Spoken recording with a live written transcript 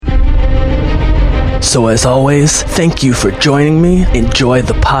So as always, thank you for joining me. Enjoy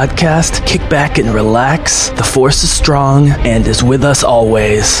the podcast, kick back and relax. The Force is strong and is with us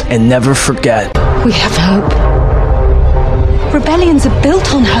always. And never forget, we have hope. Rebellions are built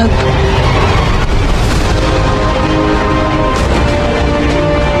on hope.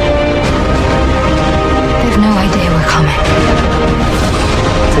 They've no idea we're coming.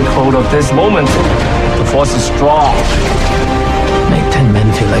 Take hold of this moment. The Force is strong. Make 10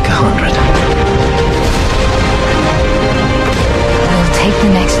 men feel like 100. We'll take the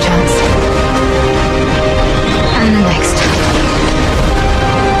next chance. And the next.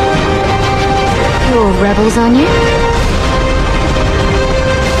 You're rebels, aren't you?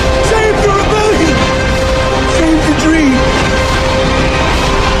 Save the rebellion! Save the dream!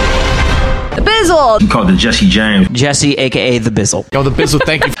 The Bizzle! Called the Jesse James. Jesse, a.k.a. The Bizzle. Oh, the Bizzle,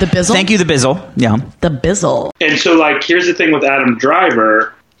 thank you. The Bizzle? Thank you, The Bizzle. Yeah. The Bizzle. And so, like, here's the thing with Adam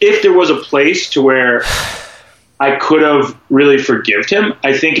Driver. If there was a place to where I could have really forgived him,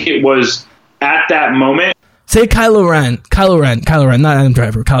 I think it was at that moment. say Kylo Ren. Kylo Ren, not Adam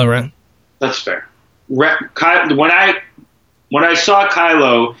Driver, Kylo Ren. That's fair. When I saw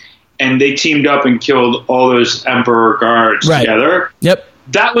Kylo and they teamed up and killed all those Emperor guards together, yep,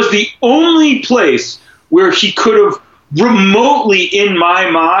 that was the only place where he could have remotely, in my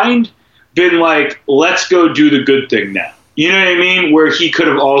mind, been like, let's go do the good thing now. You know what I mean? Where he could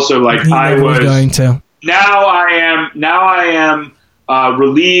have also, like, I was going to. Now I am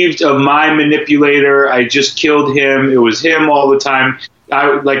relieved of my manipulator. I just killed him. It was him all the time.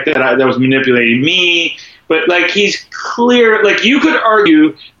 That was manipulating me. But, like, he's clear. Like, you could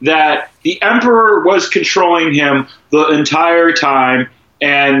argue that the Emperor was controlling him the entire time,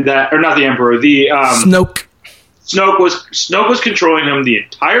 and that, or not the Emperor, the Snoke. Snoke was controlling him the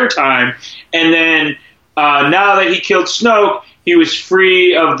entire time, and then now that he killed Snoke, he was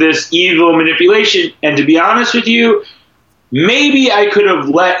free of this evil manipulation. And to be honest with you, maybe I could have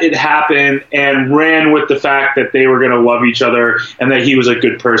let it happen and ran with the fact that they were going to love each other and that he was a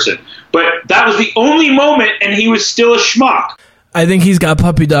good person. But that was the only moment, and he was still a schmuck. I think he's got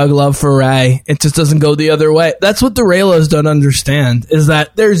puppy dog love for Rey. It just doesn't go the other way. That's what the Reylos don't understand, is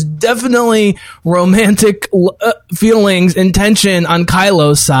that there's definitely romantic feelings and tension on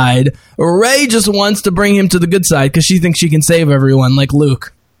Kylo's side. Rey just wants to bring him to the good side because she thinks she can save everyone, like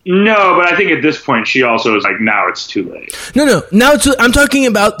Luke. No, but I think at this point she also is like, now it's too late. No. Now I'm talking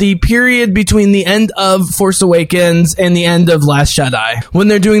about the period between the end of Force Awakens and the end of Last Jedi, when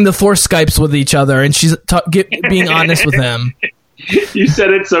they're doing the Force Skypes with each other and she's being honest with him. You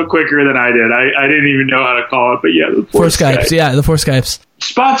said it so quicker than I did. I didn't even know how to call it, but yeah, the Force Skypes. Yeah, the Force Skypes.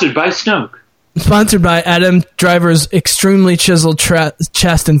 Sponsored by Snoke. Sponsored by Adam Driver's extremely chiseled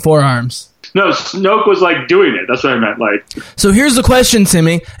chest and forearms. No, Snoke was like doing it. That's what I meant. Like, so here's the question,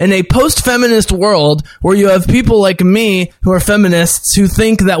 Timmy. In a post-feminist world where you have people like me who are feminists who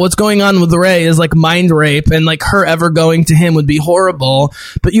think that what's going on with Rey is like mind rape and like her ever going to him would be horrible,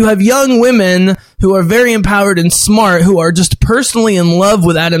 but you have young women who are very empowered and smart who are just personally in love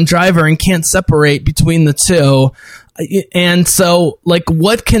with Adam Driver and can't separate between the two. And so, like,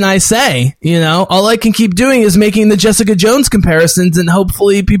 what can I say? You know, all I can keep doing is making the Jessica Jones comparisons, and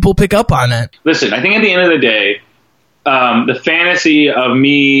hopefully people pick up on it. Listen, I think at the end of the day, the fantasy of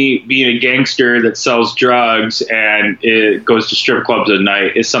me being a gangster that sells drugs and it goes to strip clubs at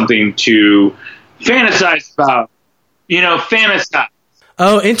night is something to fantasize about. You know, fantasize.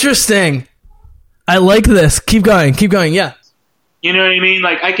 Oh, interesting. I like this. Keep going. Yeah. You know what I mean?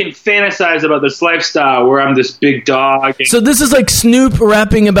 Like, I can fantasize about this lifestyle where I'm this big dog. So this is like Snoop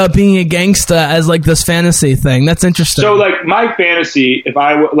rapping about being a gangsta as like this fantasy thing. That's interesting. So, like, my fantasy, if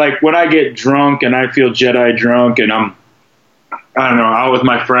like, when I get drunk and I feel Jedi drunk and I don't know, out with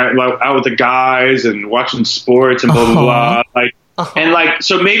my friend, like, out with the guys and watching sports and blah, blah, blah. Like, and like,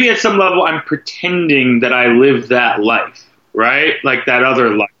 so maybe at some level I'm pretending that I live that life, right? Like that other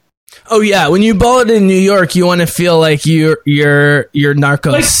life. Oh yeah, when you ball it in New York, you want to feel like you're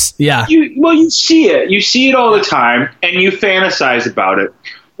Narcos. Like, yeah. You see it all the time, and you fantasize about it.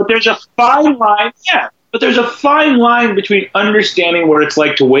 But there's a fine line. Yeah, but there's a fine line between understanding what it's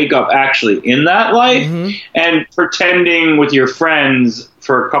like to wake up actually in that life and pretending with your friends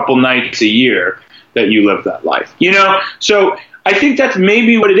for a couple nights a year that you live that life. You know, so I think that's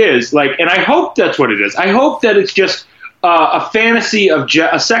maybe what it is. Like, and I hope that's what it is. I hope that it's just a fantasy of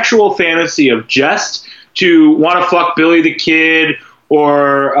a sexual fantasy of jest to want to fuck Billy the Kid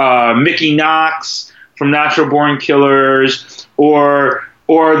or Mickey Knox from Natural Born Killers or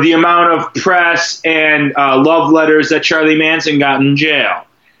the amount of press and love letters that Charlie Manson got in jail.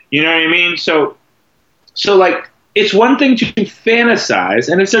 You know what I mean? So like, it's one thing to fantasize,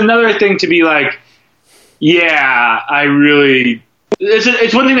 and it's another thing to be like, yeah, I really.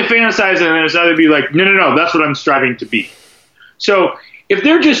 It's one thing to fantasize, and then it's other to be like, no, that's what I'm striving to be. So if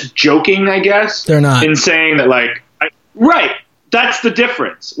they're just joking, I guess they're not in saying that, like, right. That's the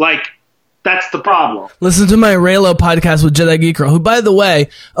difference. Like, that's the problem. Listen to my Raylo podcast with Jedi Geek Girl, who, by the way,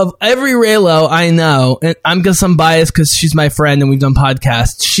 of every Raylo I know, and I'm biased because she's my friend and we've done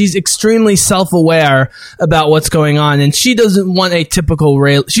podcasts, she's extremely self-aware about what's going on, and she doesn't want a typical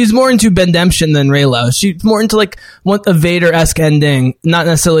Raylo. She's more into Bendemption than Raylo. She's more into, like, want a Vader-esque ending. Not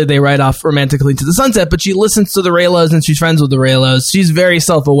necessarily they ride off romantically to the sunset, but she listens to the Raylos and she's friends with the Raylos. She's very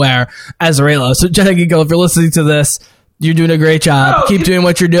self-aware as a Raylo. So, Jedi Geek Girl, if you're listening to this, you're doing a great job. Keep doing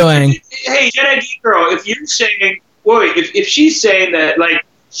what you're doing. Hey, Jedi Geek Girl, if you're saying, if she's saying that, like,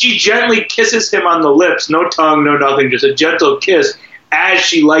 she gently kisses him on the lips, no tongue, no nothing, just a gentle kiss, as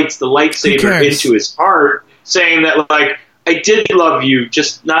she lights the lightsaber into his heart, saying that, like, I did love you,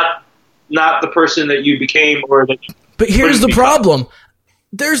 just not the person that you became or that. But here's the problem: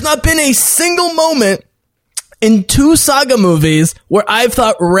 there's not been a single moment in 2 saga movies where I've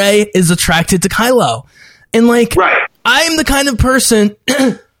thought Rey is attracted to Kylo. And, like, I'm the kind of person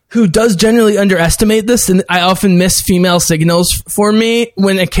who does generally underestimate this, and I often miss female signals for me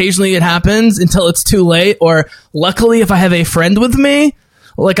when occasionally it happens until it's too late, or luckily if I have a friend with me,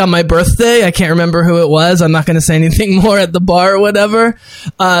 like on my birthday, I can't remember who it was, I'm not going to say anything more at the bar or whatever,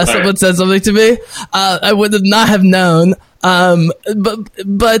 someone said something to me, I would not have known.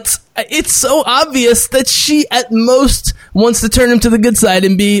 But it's so obvious that she at most wants to turn him to the good side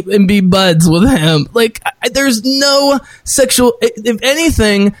and be buds with him. Like, there's no sexual, if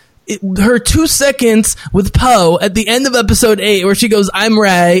anything, her 2 seconds with Poe at the end of episode 8 where she goes, I'm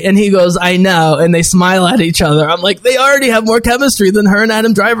Rey, and he goes, I know, and they smile at each other. I'm like, they already have more chemistry than her and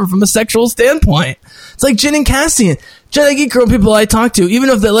Adam Driver from a sexual standpoint. It's like Jyn and Cassian. Jedi Geek Girl people I talk to, even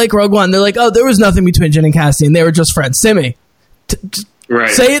if they like Rogue One, they're like, oh, there was nothing between Jyn and Cassian. They were just friends. Simi,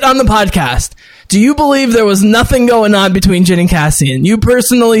 say it on the podcast. Do you believe there was nothing going on between Jyn and Cassian? You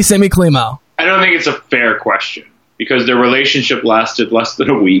personally, Simi Klimo. I don't think it's a fair question because their relationship lasted less than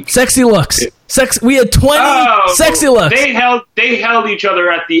a week. Sexy looks. We had 20 sexy looks. They held each other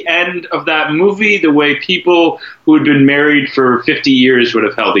at the end of that movie the way people who had been married for 50 years would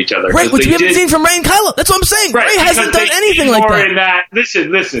have held each other. Right, which we haven't seen from Rey and Kylo. That's what I'm saying. Right, Rey hasn't done anything like that.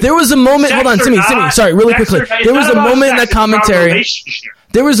 Listen. There was a moment. Hold on, Simi. Sorry, really quickly. There was a moment in that commentary.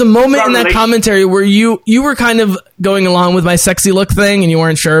 There was a moment in that commentary where you were kind of going along with my sexy look thing and you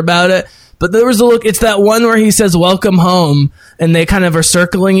weren't sure about it. But there was a look, it's that one where he says, welcome home, and they kind of are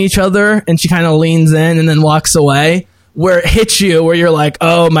circling each other, and she kind of leans in and then walks away, where it hits you, where you're like,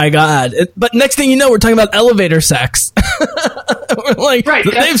 oh my God. But next thing you know, we're talking about elevator sex. We're like,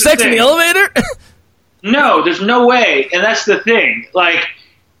 they have sex in the elevator? No, there's no way. And that's the thing. Like,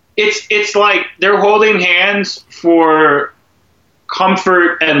 it's like they're holding hands for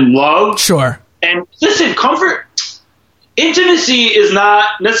comfort and love. Sure. And listen, intimacy is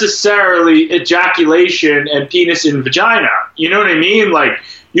not necessarily ejaculation and penis in vagina. You know what I mean? Like,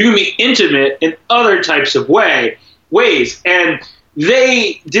 you can be intimate in other types of ways. And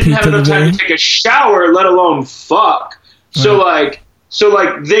they didn't have enough time to take a shower, let alone fuck. So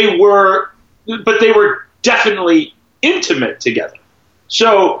they were definitely intimate together.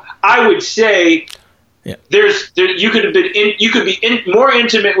 So I would say you could be more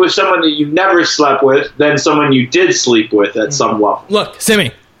intimate with someone that you've never slept with than someone you did sleep with at some level. Look,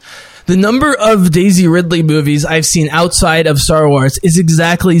 Simi, the number of Daisy Ridley movies I've seen outside of Star Wars is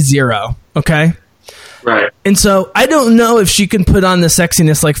exactly 0. Okay. Right. And so I don't know if she can put on the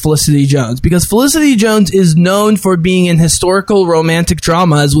sexiness like Felicity Jones, because Felicity Jones is known for being in historical romantic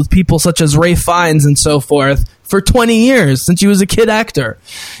dramas with people such as Ralph Fiennes and so forth for 20 years since she was a kid actor.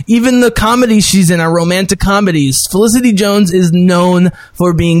 Even the comedies she's in are romantic comedies. Felicity Jones is known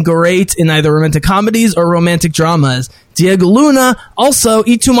for being great in either romantic comedies or romantic dramas. Diego Luna, also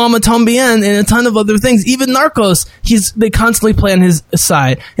Y Tu Mama Tambien, and a ton of other things. Even Narcos, they constantly play on his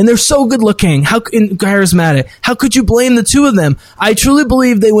side. And they're so good looking, and charismatic. How could you blame the two of them? I truly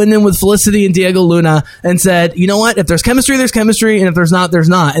believe they went in with Felicity and Diego Luna and said, you know what, if there's chemistry, there's chemistry, and if there's not, there's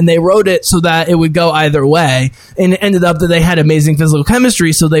not. And they wrote it so that it would go either way. And it ended up that they had amazing physical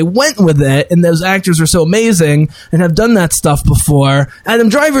chemistry, so they went with it, and those actors are so amazing and have done that stuff before. Adam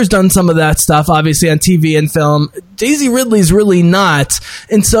Driver's done some of that stuff, obviously, on TV and film. Daisy Ridley's really not.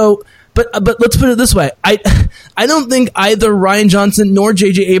 And so, but let's put it this way. I don't think either Rian Johnson nor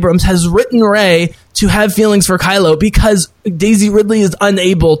J.J. Abrams has written Rey to have feelings for Kylo because Daisy Ridley is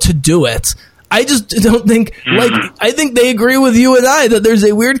unable to do it. I just don't think, I think they agree with you and I that there's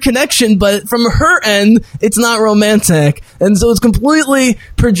a weird connection, but from her end, it's not romantic. And so it's completely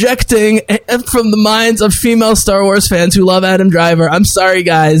projecting from the minds of female Star Wars fans who love Adam Driver. I'm sorry,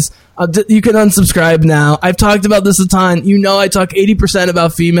 guys. You can unsubscribe now. I've talked about this a ton. You know I talk 80%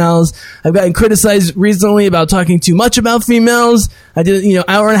 about females. I've gotten criticized recently about talking too much about females. I did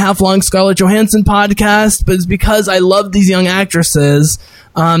hour and a half long Scarlett Johansson podcast, but it's because I love these young actresses.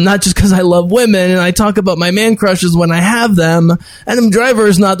 Not just because I love women, and I talk about my man crushes when I have them. Adam Driver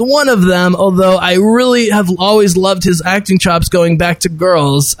is not one of them, although I really have always loved his acting chops going back to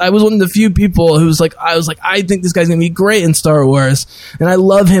Girls. I was one of the few people who was like, I think this guy's going to be great in Star Wars, and I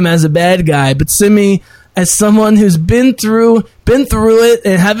love him as a bad guy. But Simi, as someone who's been through it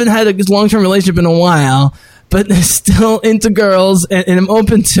and haven't had a long-term relationship in a while, but still into Girls and I'm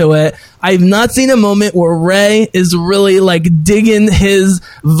open to it, I've not seen a moment where Ray is really like digging his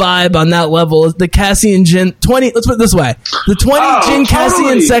vibe on that level. The Cassian Jyn 20, let's put it this way. The 20 Jyn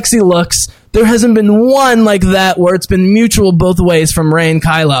Cassian sexy looks, there hasn't been one like that where it's been mutual both ways from Ray and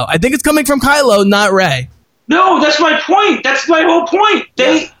Kylo. I think it's coming from Kylo, not Ray. No, that's my point. That's my whole point.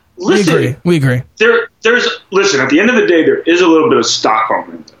 Listen. We agree. Listen, at the end of the day, there is a little bit of Stockholm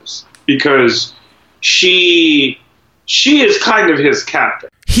in this because she is kind of his captain.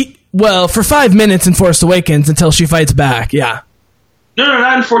 For 5 minutes in Force Awakens until she fights back, yeah. No,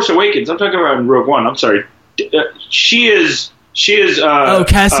 not in Force Awakens. I'm talking about in Rogue One. I'm sorry. She is.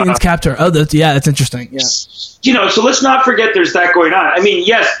 Cassian's captor. Oh, that's interesting. Yeah. So let's not forget there's that going on. I mean,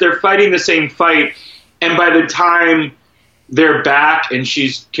 yes, they're fighting the same fight, and by the time they're back and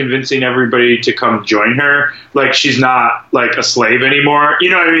she's convincing everybody to come join her, like she's not like a slave anymore. You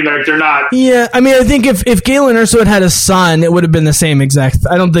know what I mean? Like they're not. Yeah, I mean, I think if Galen Erso had a son, it would have been the same exact.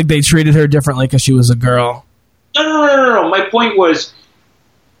 I don't think they treated her differently because she was a girl. No. My point was,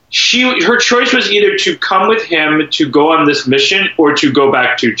 her choice was either to come with him to go on this mission or to go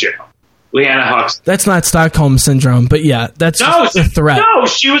back to jail. Leanna Hux. That's not Stockholm syndrome, but yeah, that's just a threat. No,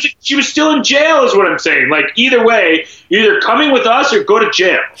 she was still in jail, is what I'm saying. Like either way, you're either coming with us or go to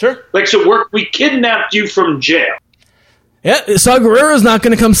jail. Sure. Like so, we kidnapped you from jail. Yeah, Saw Gerrera's not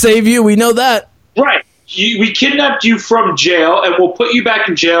going to come save you. We know that. Right. We kidnapped you from jail, and we'll put you back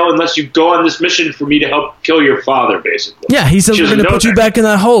in jail unless you go on this mission for me to help kill your father, basically. Yeah, he said we're going to put you back in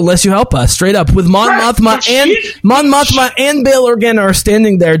that hole unless you help us, straight up. With Mon Mothma and Bail Organa are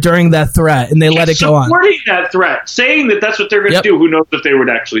standing there during that threat, and they let it go on. Supporting that threat, saying that that's what they're going to do. Who knows if they would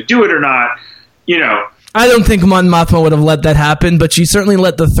actually do it or not, I don't think Mon Mothma would have let that happen, but she certainly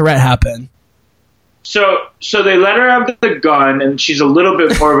let the threat happen. So they let her have the gun, and she's a little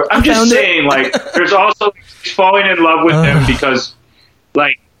bit more. I'm just saying, like, there's also falling in love with him because,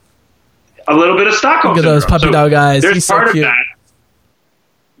 like, a little bit of Stockholm syndrome. Look at those puppy dog eyes. There's part of that.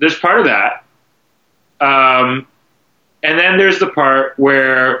 There's part of that, and then there's the part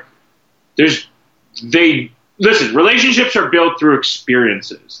where relationships are built through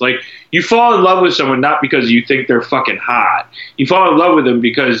experiences. Like, you fall in love with someone not because you think they're fucking hot. You fall in love with them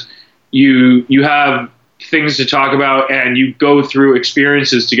because you have things to talk about and you go through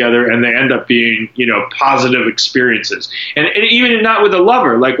experiences together and they end up being, positive experiences. And even not with a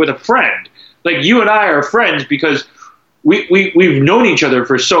lover, like with a friend. Like you and I are friends because we've known each other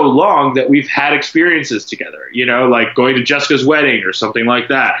for so long that we've had experiences together, like going to Jessica's wedding or something like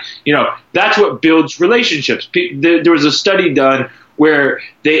that. That's what builds relationships. There was a study done where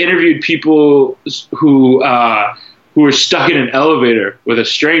they interviewed people who were stuck in an elevator with a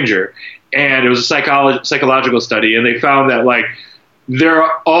stranger, and it was a psychological study, and they found that, like, they're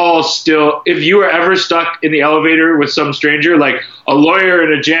all still, if you were ever stuck in the elevator with some stranger, like a lawyer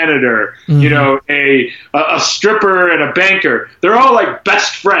and a janitor, a stripper and a banker, they're all like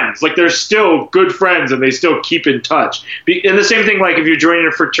best friends. Like they're still good friends and they still keep in touch. And the same thing, like if you're joining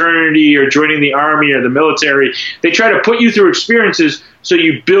a fraternity or joining the army or the military, they try to put you through experiences so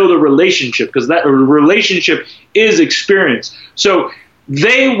you build a relationship, because that relationship is experience. So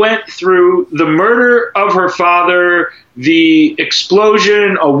they went through the murder of her father, the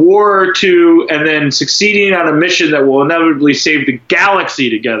explosion, a war or two, and then succeeding on a mission that will inevitably save the galaxy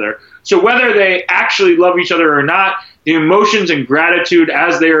together. So whether they actually love each other or not, the emotions and gratitude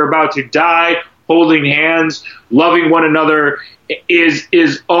as they are about to die, holding hands, loving one another,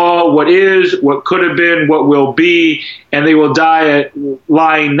 is all what is, what could have been, what will be, and they will die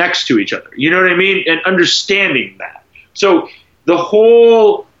lying next to each other. You know what I mean? And understanding that. So their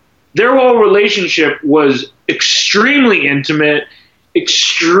whole relationship was extremely intimate,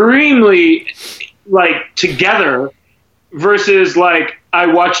 extremely like together, versus like, I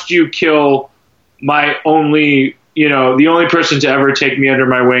watched you kill my only the only person to ever take me under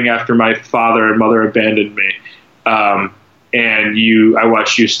my wing after my father and mother abandoned me. And I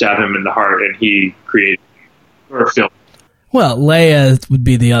watched you stab him in the heart, and he created or film. Well, Leia would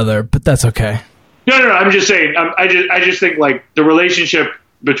be the other, but that's okay. No. I'm just saying. I just think like the relationship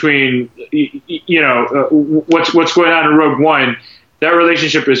between what's going on in Rogue One. That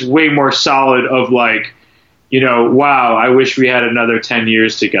relationship is way more solid. Of like, wow, I wish we had another 10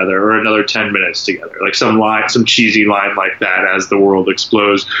 years together or another 10 minutes together. Like some cheesy line like that as the world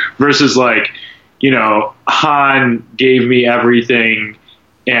explodes. Versus like, Han gave me everything.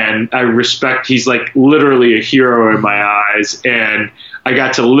 And I respect, he's like literally a hero in my eyes. And I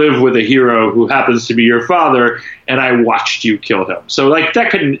got to live with a hero who happens to be your father. And I watched you kill him. So like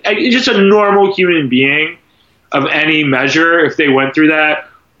that just a normal human being of any measure, if they went through that,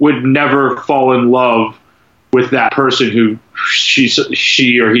 would never fall in love with that person who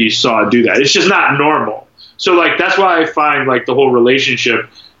she or he saw do that. It's just not normal. So like, that's why I find like the whole relationship,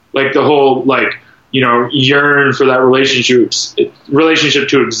 like the whole like, yearn for that relationship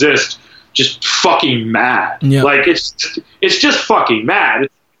to exist, just fucking mad. Yeah. Like it's just fucking mad.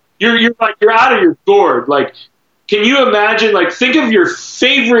 You're out of your gourd. Like, can you imagine? Like, think of your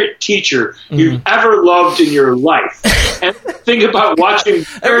favorite teacher you've ever loved in your life, and think about watching.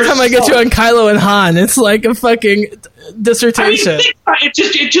 Every time I get you on Kylo and Han, it's like a fucking dissertation.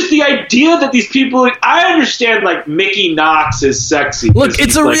 It's just the idea that these people. I understand, like Mickey Knox is sexy. Look,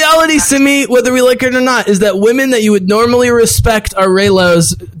 it's a reality, Simi, whether we like it or not, is that women that you would normally respect are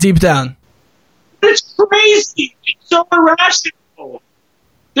Reylos deep down. It's crazy. It's so irrational.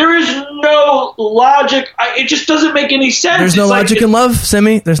 There is no logic. It just doesn't make any sense. There's no logic in love,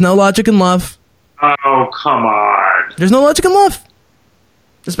 Simi. There's no logic in love. Oh, come on. There's no logic in love.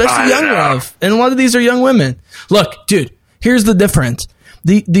 Especially young love. And a lot of these are young women. Look, dude, here's the difference.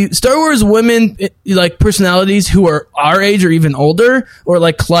 The Star Wars women, like personalities who are our age or even older, or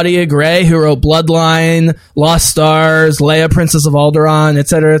like Claudia Gray, who wrote Bloodline, Lost Stars, Leia, Princess of Alderaan,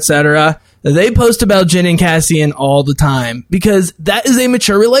 etc., they post about Jyn and Cassian all the time because that is a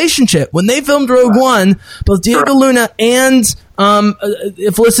mature relationship. When they filmed Rogue One, both Diego Luna and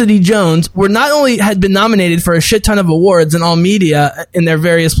Felicity Jones had been nominated for a shit ton of awards in all media in their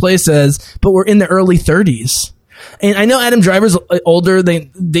various places, but were in their early 30s. And I know Adam Driver's older than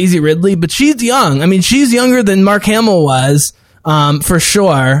Daisy Ridley, but she's young. I mean, she's younger than Mark Hamill was. For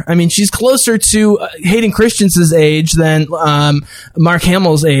sure. I mean, she's closer to Hayden Christensen's age than Mark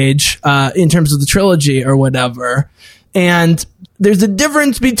Hamill's age in terms of the trilogy or whatever. And there's a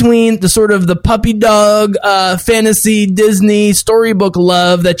difference between the sort of the puppy dog fantasy Disney storybook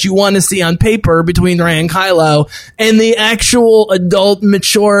love that you want to see on paper between Rey and Kylo and the actual adult,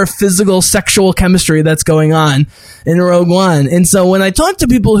 mature, physical, sexual chemistry that's going on in Rogue One. And so when I talk to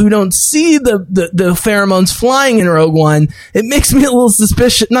people who don't see the pheromones flying in Rogue One, it makes me a little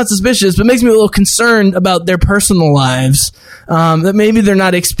not suspicious, but makes me a little concerned about their personal lives. That maybe they're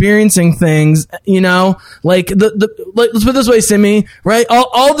not experiencing things, like let's put it this way, Simi, right?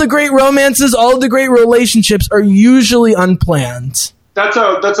 All the great romances, all the great relationships are usually unplanned. That's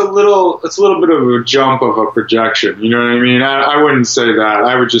a little bit of a jump of a projection. You know what I mean? I wouldn't say that.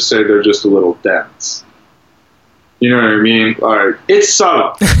 I would just say they're just a little dense. You know what I mean? Like, it's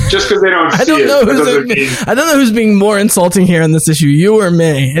subtle. Just because they don't see I don't know who's being more insulting here on this issue, you or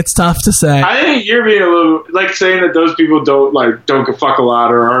me. It's tough to say. I think you're being a little like saying that those people don't fuck a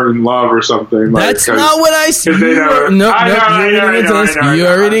lot or aren't in love or something. That's not what I see. You're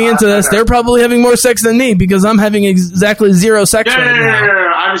reading into this. They're probably having more sex than me because I'm having exactly zero sex right now.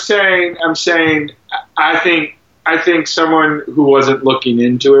 No. I'm saying. I think someone who wasn't looking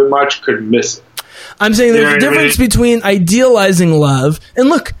into it much could miss it. I'm saying there's a difference between idealizing love and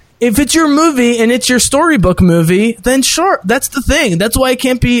look, if it's your movie and it's your storybook movie, then sure, that's the thing. That's why I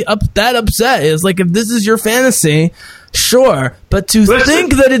can't be that upset. It's like if this is your fantasy, sure, but to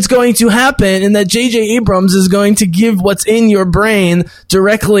think that it's going to happen and that J.J. Abrams is going to give what's in your brain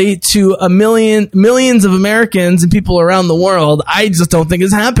directly to millions of Americans and people around the world, I just don't think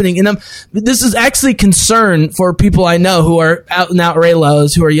is happening. And this is actually concern for people I know who are out and out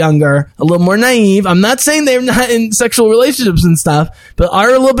Reylos, who are younger, a little more naive. I'm not saying they're not in sexual relationships and stuff, but are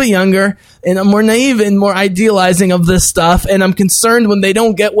a little bit younger and are more naive and more idealizing of this stuff. And I'm concerned when they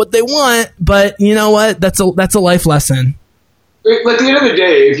don't get what they want. But you know what? That's a life lesson. At the end of the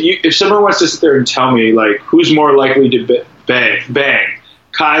day, if someone wants to sit there and tell me like who's more likely to bang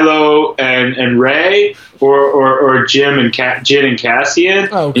Kylo and Rey or Jyn and Cassian,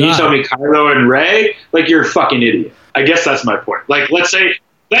 and you tell me Kylo and Rey, like you're a fucking idiot. I guess that's my point. Like let's say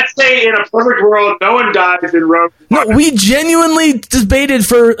in a perfect world, no one dies in Rogue One. No, we genuinely debated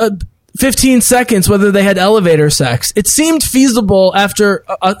for 15 seconds whether they had elevator sex. It seemed feasible after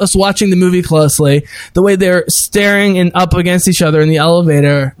us watching the movie closely, the way they're staring and up against each other in the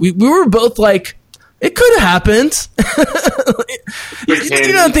elevator. We were both like, it could have happened.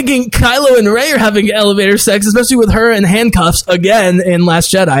 You're not thinking Kylo and Rey are having elevator sex, especially with her in handcuffs again in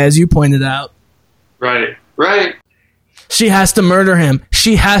Last Jedi, as you pointed out. Right. She has to murder him.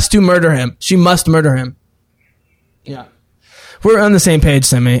 She must murder him. Yeah. We're on the same page,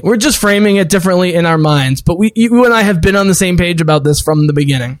 Simi. We're just framing it differently in our minds, but you and I have been on the same page about this from the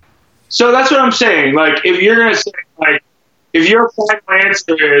beginning. So that's what I'm saying. Like, if you're going to say, like, if your final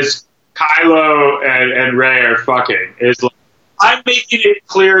answer is Kylo and Rey are fucking, is like, I'm making it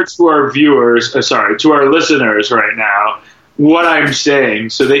clear to our viewers, to our listeners right now, what I'm saying,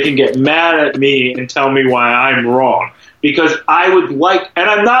 so they can get mad at me and tell me why I'm wrong. Because I would like, and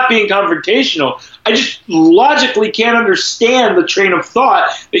I'm not being confrontational, I just logically can't understand the train of thought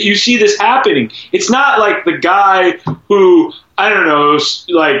that you see this happening. It's not like the guy who, I don't know,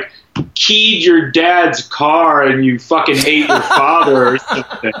 like, keyed your dad's car and you fucking hate your father or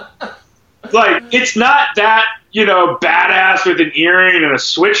something. Like, it's not that, badass with an earring and a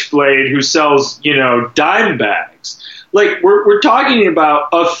switchblade who sells, dime bags. Like, we're talking about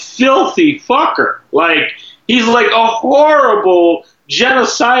a filthy fucker. Like, he's like a horrible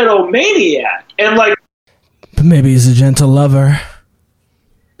genocidal maniac. And like, but maybe he's a gentle lover.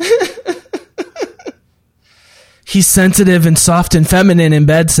 He's sensitive and soft and feminine in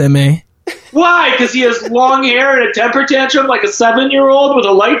bed, Simi. Why? Because he has long hair and a temper tantrum like a 7-year-old with a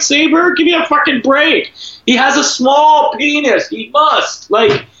lightsaber? Give me a fucking break. He has a small penis. He must.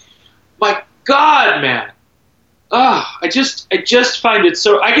 Like, my God, man. I just find it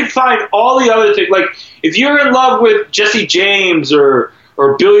so. I can find all the other things. Like, if you're in love with Jesse James or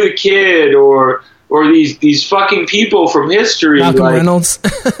Billy the Kid or these fucking people from history, Malcolm like, Reynolds,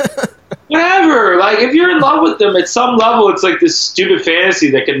 whatever. Like, if you're in love with them, at some level, it's like this stupid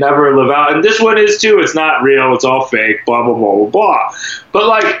fantasy that can never live out. And this one is too. It's not real. It's all fake. Blah blah blah blah blah. But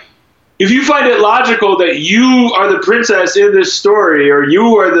like, if you find it logical that you are the princess in this story, or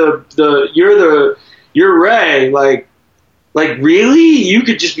you are you're Rey, like really? You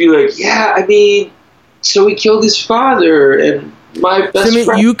could just be like, yeah, I mean, so he killed his father and my best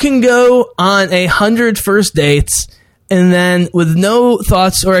friend. You can go on 100 first dates and then with no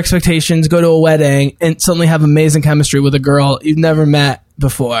thoughts or expectations go to a wedding and suddenly have amazing chemistry with a girl you've never met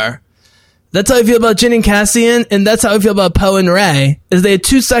before. That's how I feel about Jyn and Cassian, and that's how I feel about Poe and Rey, is they had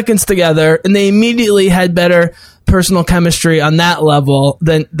 2 seconds together and they immediately had better personal chemistry on that level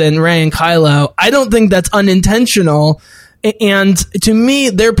than Rey and Kylo. I don't think that's unintentional. And to me,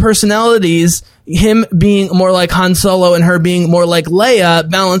 their personalities, him being more like Han Solo and her being more like Leia,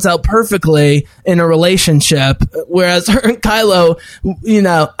 balance out perfectly in a relationship. Whereas her and Kylo,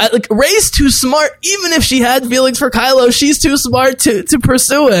 Rey's too smart. Even if she had feelings for Kylo, she's too smart to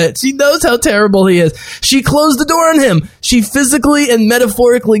pursue it. She knows how terrible he is. She closed the door on him. She physically and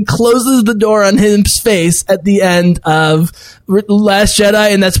metaphorically closes the door on his face at the end of Last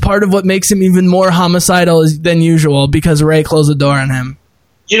Jedi, and that's part of what makes him even more homicidal than usual, because Rey closed the door on him.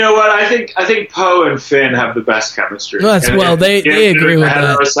 You know what? I think Poe and Finn have the best chemistry. No, they agree with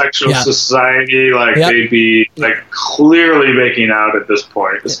that. Heterosexual society, they'd be clearly making out at this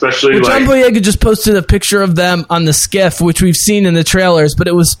point, especially John Boyega just posted a picture of them on the skiff, which we've seen in the trailers, but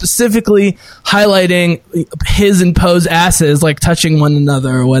it was specifically highlighting his and Poe's asses, like touching one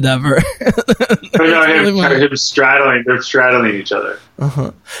another or whatever. Him straddling. They're straddling each other.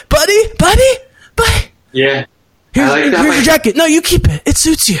 Buddy. Yeah. Here's your jacket. No, you keep it. It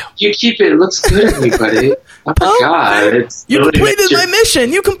suits you. You keep it. It looks good on me, buddy. Oh my God. You completed my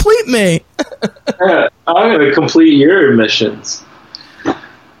mission. You complete me. Yeah, I'm going to complete your missions.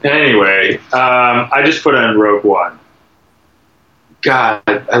 Anyway, I just put on Rogue One. God,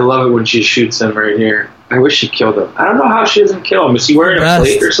 I love it when she shoots him right here. I wish she killed him. I don't know how she doesn't kill him. Is he wearing a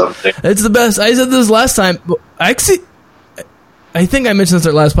plate or something? It's the best. I said this last time. I think I mentioned this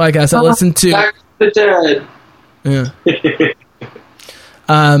at our last podcast. I listened to Back to the Dead. Yeah.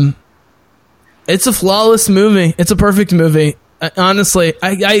 It's a flawless movie. It's a perfect movie. Honestly,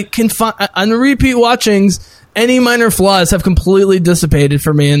 I can find on repeat watchings, any minor flaws have completely dissipated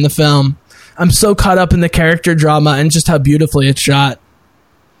for me in the film. I'm so caught up in the character drama and just how beautifully it's shot.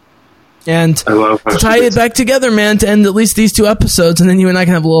 And to tie it back together, man, to end at least these 2 episodes, and then you and I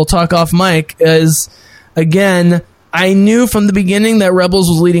can have a little talk off mic, is, again, I knew from the beginning that Rebels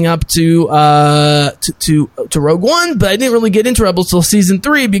was leading up to Rogue One, but I didn't really get into Rebels till season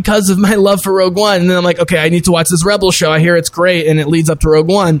 3 because of my love for Rogue One. And then I'm like, okay, I need to watch this Rebels show. I hear it's great, and it leads up to Rogue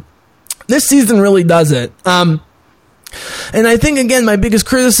One. This season really does it. And I think, again, my biggest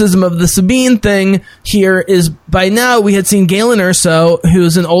criticism of the Sabine thing here is by now we had seen Galen Erso,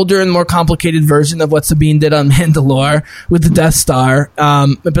 who's an older and more complicated version of what Sabine did on Mandalore with the Death Star,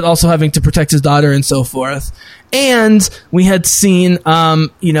 but also having to protect his daughter and so forth. And we had seen,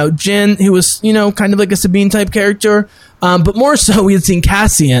 Jin, who was, kind of like a Sabine-type character, but more so we had seen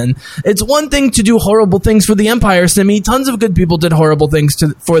Cassian. It's one thing to do horrible things for the Empire, Simi. Tons of good people did horrible things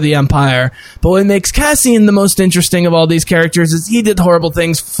for the Empire. But what makes Cassian the most interesting of all these characters is he did horrible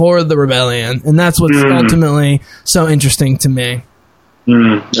things for the Rebellion. And that's what's ultimately so interesting to me.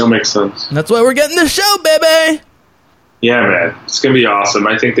 That makes sense. And that's why we're getting this show, baby! Yeah, man. It's going to be awesome.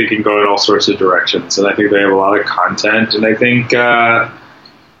 I think they can go in all sorts of directions, and I think they have a lot of content, and I think, I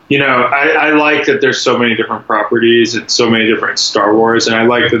like that there's so many different properties and so many different Star Wars, and I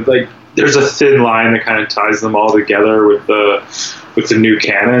like that, there's a thin line that kind of ties them all together with the new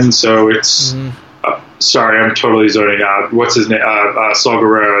canon, so it's... sorry, I'm totally zoning out. What's his name? Saul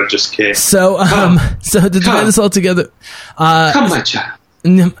Guerrero just came. So to tie this all together... come, my child.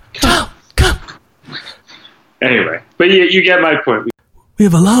 Come. Anyway, but you get my point. We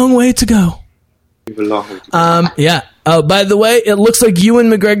have a long way to go. Yeah. Oh, by the way, it looks like Ewan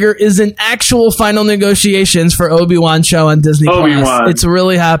McGregor is in actual final negotiations for Obi-Wan show on Disney+. Obi-Wan. It's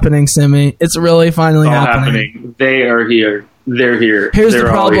really happening, Simi. It's really finally happening. They are here. They're here. Here's They're the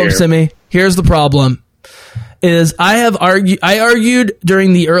problem, Simi. Here's the problem. Is I argued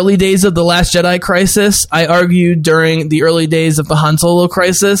during the early days of The Last Jedi crisis, I argued during the early days of the Han Solo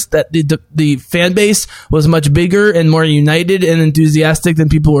crisis that the fan base was much bigger and more united and enthusiastic than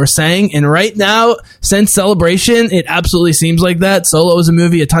people were saying. And right now, since Celebration, it absolutely seems like that. Solo is a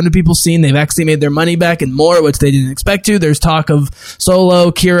movie a ton of people seen. They've actually made their money back and more, which they didn't expect to. There's talk of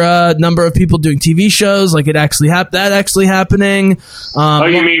Solo, Kira, number of people doing TV shows, like it actually that actually happening.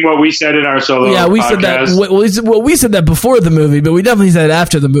 You mean what we said in our Solo Yeah, we podcast? said that. Well, we said that before the movie, but we definitely said it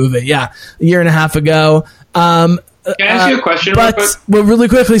after the movie. Yeah, a year and a half ago. Can I ask you a question? Really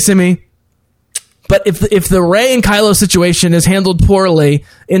quickly, Simi. But if the Rey and Kylo situation is handled poorly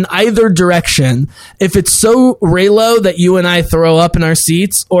in either direction, if it's so Reylo that you and I throw up in our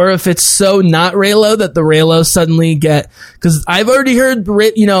seats, or if it's so not Reylo that the Reylos suddenly get... Because I've already heard,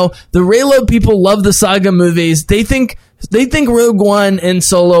 the Reylo people love the saga movies. They think Rogue One and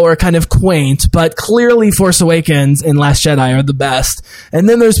Solo are kind of quaint, but clearly Force Awakens and Last Jedi are the best. And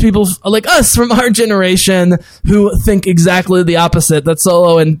then there's people like us from our generation who think exactly the opposite, that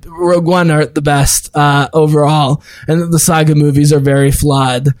Solo and Rogue One are the best overall, and that the saga movies are very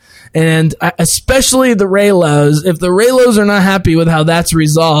flawed. And especially the Reylos, if the Reylos are not happy with how that's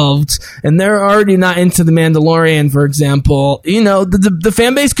resolved, and they're already not into The Mandalorian, for example, the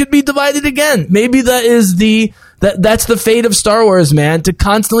fan base could be divided again. Maybe that is that's the fate of Star Wars, man, to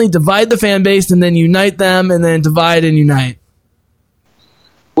constantly divide the fan base and then unite them and then divide and unite.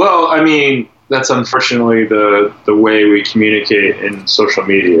 Well, I mean, that's unfortunately the way we communicate in social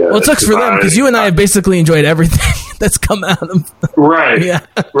media. Well, it sucks for them because you and I have basically enjoyed everything that's come out of Right. Yeah.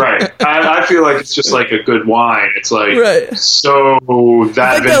 Right. I feel like it's just like a good wine. It's like, right. So that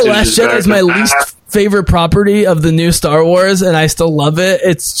I think The Last Jedi is my least favorite property of the new Star Wars, and I still love it.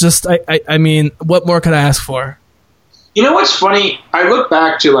 It's just, I mean, what more could I ask for? You know what's funny? I look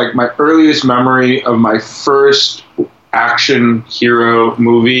back to like my earliest memory of my first action hero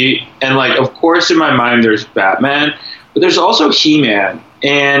movie, and like, of course, in my mind there's Batman, but there's also He-Man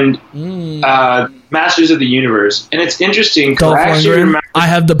and Masters of the Universe, and it's interesting because I actually remember I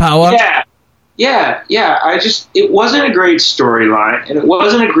Have the Power. Yeah. It wasn't a great storyline, and it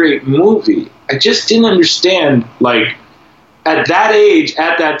wasn't a great movie. I just didn't understand, like, at that age,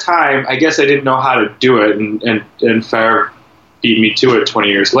 at that time, I guess I didn't know how to do it, and Farrah beat me to it 20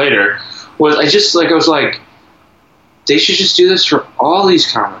 years later. I was like, they should just do this for all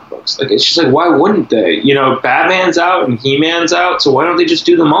these comic books. Like, it's just like, why wouldn't they? Batman's out and He-Man's out, so why don't they just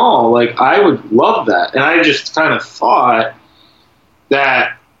do them all? Like, I would love that. And I just kind of thought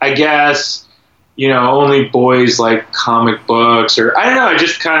that, I guess, only boys like comic books, or I don't know, I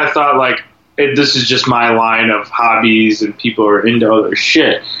just kind of thought, like, this is just my line of hobbies and people are into other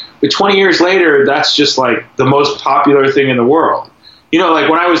shit. But 20 years later, that's just like the most popular thing in the world. Like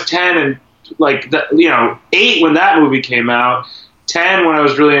when I was 10 and like, 8 when that movie came out, 10 when I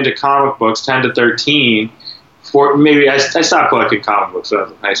was really into comic books, 10 to 13, maybe I stopped collecting comic books when I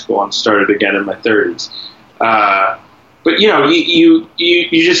was in high school and started again in my 30s. But you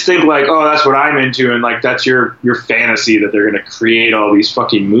just think like, oh, that's what I'm into, and like that's your fantasy that they're going to create all these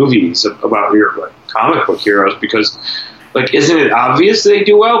fucking movies about your like comic book heroes, because like, isn't it obvious they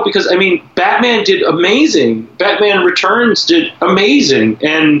do well? Because I mean, Batman did amazing. Batman Returns did amazing,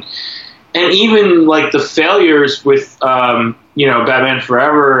 and And even like the failures with Batman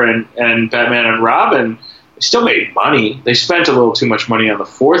Forever and Batman and Robin, they still made money. They spent a little too much money on the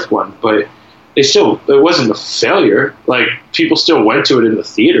fourth one, but it wasn't a failure. Like, people still went to it in the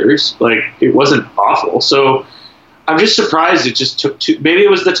theaters. Like, it wasn't awful. So I'm just surprised it just took maybe it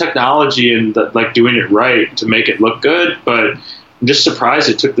was the technology and doing it right to make it look good, but I'm just surprised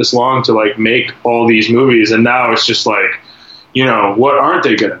it took this long to like make all these movies, and now it's just like, what aren't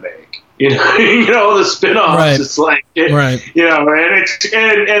they going to make? The spin-offs. Right. It's like, right.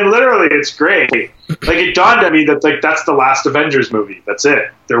 And literally, it's great. Like, it dawned on me that like that's the last Avengers movie. That's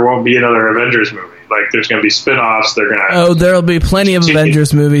it. There won't be another Avengers movie. Like, there's going to be spin-offs. They're going to. Oh, there'll be plenty of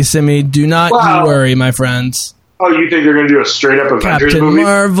Avengers movies, Simi. Do not you worry, my friends. Oh, you think they're going to do a straight-up Avengers Captain movie?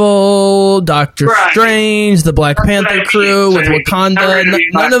 Marvel, Doctor Strange, the Black Panther crew with Wakanda,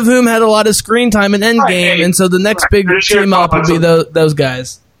 none of whom had a lot of screen time in Endgame, and so the next big team-up will be those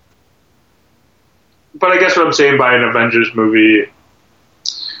guys. But I guess what I'm saying by an Avengers movie,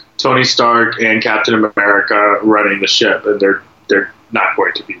 Tony Stark and Captain America running the ship, and they're not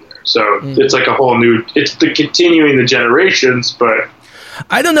going to be there. So it's like a whole new. It's the continuing the generations, but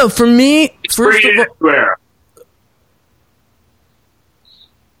I don't know. For me, first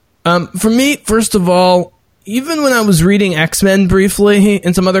of all, even when I was reading X-Men briefly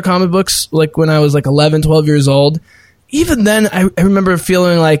and some other comic books, like when I was like 11, 12 years old, even then I remember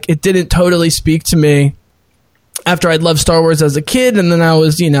feeling like it didn't totally speak to me after I'd loved Star Wars as a kid, and then I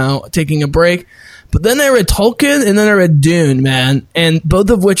was, taking a break. But then I read Tolkien, and then I read Dune, man, and both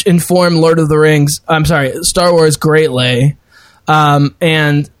of which informed Star Wars greatly,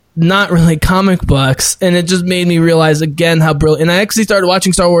 and not really comic books, and it just made me realize again how brilliant. And I actually started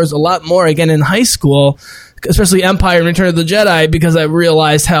watching Star Wars a lot more again in high school, especially Empire and Return of the Jedi, because I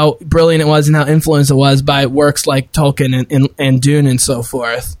realized how brilliant it was and how influenced it was by works like Tolkien and Dune and so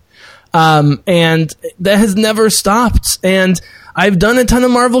forth. And that has never stopped. And I've done a ton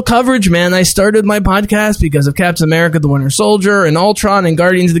of Marvel coverage, man. I started my podcast because of Captain America, the Winter Soldier, and Ultron, and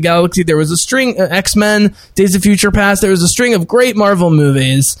Guardians of the Galaxy. There was a string, X-Men, Days of Future Past. There was a string of great Marvel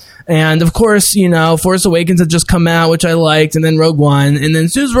movies. And, of course, Force Awakens had just come out, which I liked, and then Rogue One. And then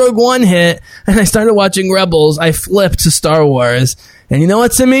as soon as Rogue One hit, and I started watching Rebels, I flipped to Star Wars. And you know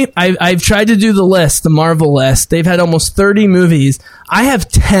what, Simi? I've tried to do the Marvel list. They've had almost 30 movies. I have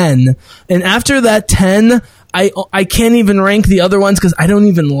 10. And after that 10... I can't even rank the other ones because I don't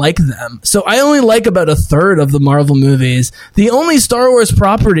even like them. So I only like about a third of the Marvel movies. The only Star Wars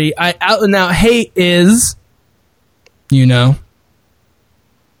property I out and out hate is, Two.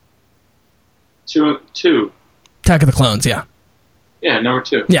 Attack of the Clones, yeah. Yeah, number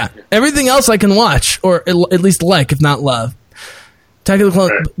 2. Yeah. Everything else I can watch, or at least like, if not love. Attack of the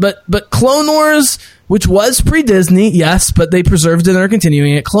Clones. Right. But Clone Wars, which was pre-Disney, yes, but they preserved it and are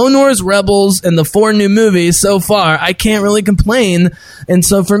continuing it. Clone Wars, Rebels, and the 4 new movies so far, I can't really complain. And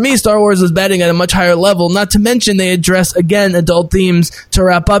so for me, Star Wars is batting at a much higher level. Not to mention they address, again, adult themes to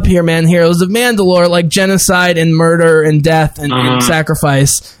wrap up here, man. Heroes of Mandalore, like genocide and murder and death and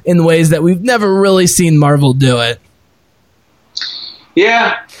sacrifice in ways that we've never really seen Marvel do it.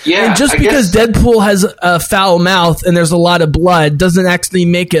 Yeah. And just because Deadpool has a foul mouth and there's a lot of blood doesn't actually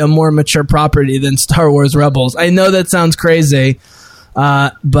make it a more mature property than Star Wars Rebels. I know that sounds crazy,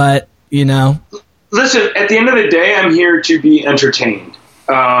 but, Listen, at the end of the day, I'm here to be entertained.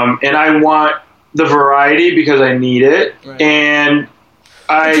 And I want the variety because I need it. Right. And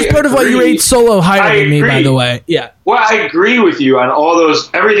which is part of why you rate Solo higher than me, by the way. Yeah. Well, I agree with you on all those,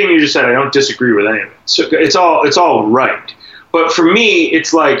 everything you just said. I don't disagree with any of it. So it's all right. But for me,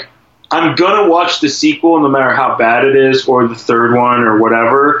 it's like, I'm going to watch the sequel no matter how bad it is, or the third one or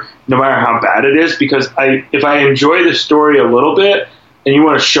whatever, no matter how bad it is, because if I enjoy the story a little bit and you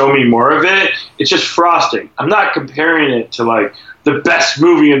want to show me more of it, it's just frosting. I'm not comparing it to, like, the best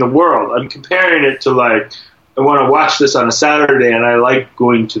movie in the world. I'm comparing it to, like, I want to watch this on a Saturday and I like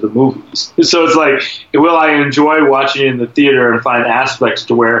going to the movies. So it's like, will I enjoy watching it in the theater and find aspects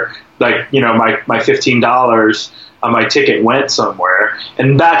to where, like, my $15 on my ticket went somewhere,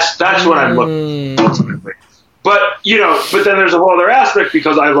 and that's what I'm looking for ultimately. But then there's a whole other aspect,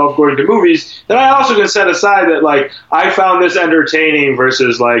 because I love going to movies, that I also can set aside that, like, I found this entertaining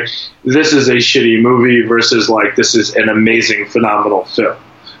versus, like, this is a shitty movie versus, like, this is an amazing, phenomenal film.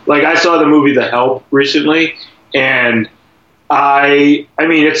 Like, I saw the movie The Help recently, and I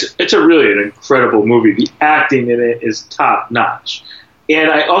mean, it's an incredible movie. The acting in it is top notch. And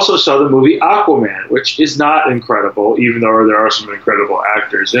I also saw the movie Aquaman, which is not incredible, even though there are some incredible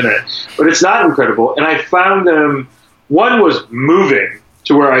actors in it. But it's not incredible. And I found them, one was moving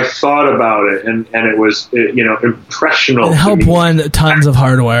to where I thought about it, and it was, impressional. And Help won tons of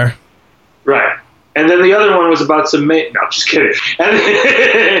hardware. Right. And then the other one was about some no, just kidding. And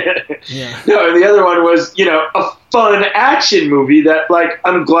No, and the other one was, a fun action movie that, like,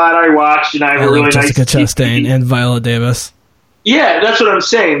 I'm glad I watched, and I have a really Jessica nice Chastain and Viola Davis. Yeah, that's what I'm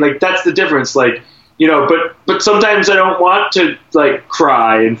saying. Like, that's the difference. Like, but sometimes I don't want to, like,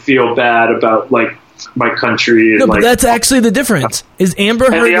 cry and feel bad about, like, my country. And, no, but that's actually the difference. Is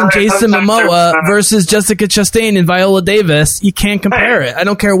Amber Heard and Jason Momoa versus Jessica Chastain and Viola Davis. You can't compare it. I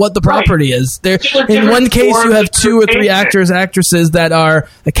don't care what the property is. In one case, you have 2 or 3 actresses that are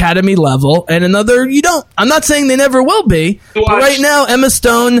Academy level, and another you don't. I'm not saying they never will be. But right now, Emma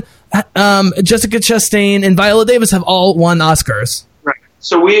Stone, Jessica Chastain, and Viola Davis have all won Oscars. Right.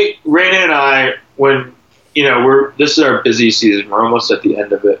 So Raina and I, when this is our busy season. We're almost at the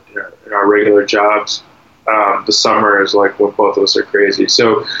end of it in our regular jobs. The summer is like when both of us are crazy.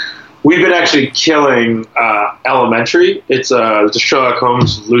 So we've been actually killing Elementary. It's the Sherlock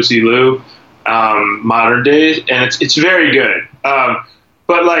Holmes Lucy Liu modern day, and it's very good.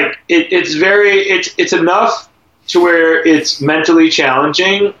 But like it's enough to where it's mentally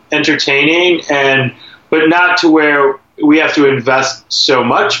challenging, entertaining, but not to where we have to invest so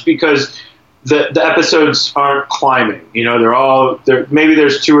much because the episodes aren't climbing. They're all there. Maybe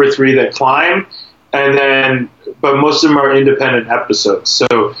there's 2 or 3 that climb, but most of them are independent episodes.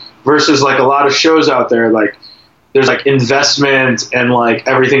 So versus like a lot of shows out there, like there's like investment and like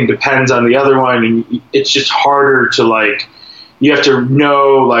everything depends on the other one, and it's just harder to like. You have to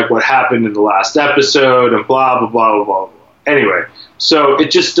know like what happened in the last episode and blah blah blah blah blah. Anyway, so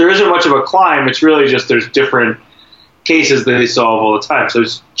there isn't much of a climb. It's really just there's different cases that they solve all the time. So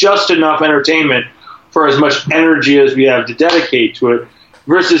it's just enough entertainment for as much energy as we have to dedicate to it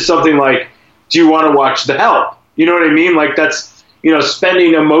versus something like, do you want to watch The Help? You know what I mean? Like that's,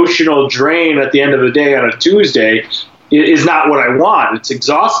 spending emotional drain at the end of the day on a Tuesday is not what I want. It's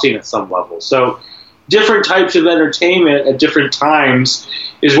exhausting at some level. So different types of entertainment at different times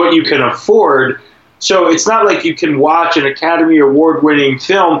is what you can afford. So it's not like you can watch an Academy Award-winning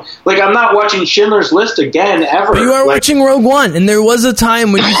film. Like, I'm not watching Schindler's List again, ever. But you are watching Rogue One, and there was a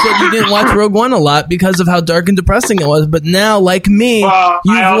time when you said you didn't watch Rogue One a lot because of how dark and depressing it was. But now, like me,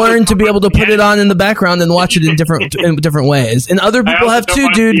 you've learned to be able to put it on in the background and watch it in different ways. And other people have too,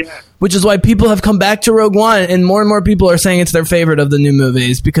 dude, which is why people have come back to Rogue One, and more people are saying it's their favorite of the new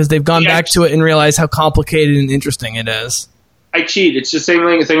movies because they've gone back to it and realized how complicated and interesting it is. I cheat. It's the same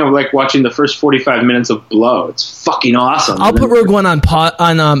thing of like watching the first 45 minutes of Blow. It's fucking awesome. I'll put Rogue One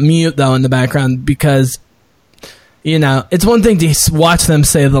on mute though in the background because it's one thing to watch them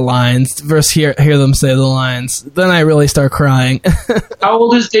say the lines versus hear them say the lines. Then I really start crying. How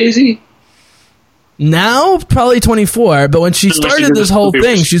old is Daisy? Now probably 24, but when she started this whole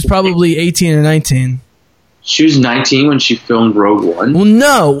thing, she's probably 18 or 19. She was 19 when she filmed Rogue One? Well,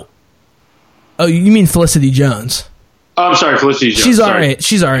 no. Oh, you mean Felicity Jones? Oh, I'm sorry, Felicity Jones. She's all right.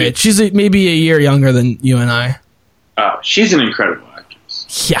 She's all right. She's maybe a year younger than you and I. Oh, she's an incredible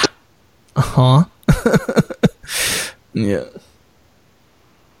actress. Yeah. Uh-huh. Yeah.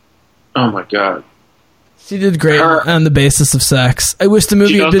 Oh, my God. She did great on the basis of sex. I wish the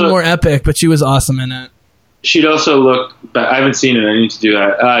movie had been more epic, but she was awesome in it. She'd also look... I haven't seen it. I need to do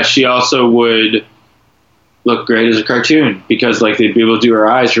that. She also would look great as a cartoon because like they'd be able to do her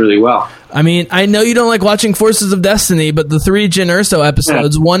eyes really well. I mean, I know you don't like watching Forces of Destiny, but the 3 Jyn Erso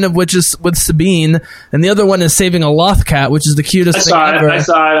episodes, one of which is with Sabine, and the other one is Saving a Loth Cat, which is the cutest thing ever. I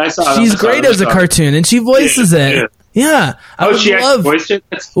saw it. She's great as a cartoon, and she voices it. Yeah. She actually voiced it?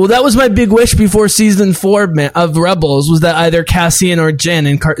 Well, that was my big wish before season 4 of Rebels, was that either Cassian or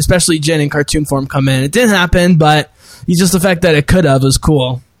Jyn, especially Jyn in cartoon form, come in. It didn't happen, but just the fact that it could have was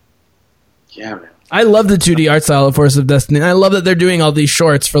cool. Yeah, man. I love the 2D art style of Force of Destiny. And I love that they're doing all these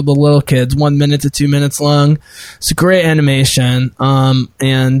shorts for the little kids, 1 minute to 2 minutes long. It's a great animation.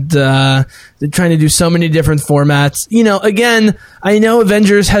 And they're trying to do so many different formats. Again, I know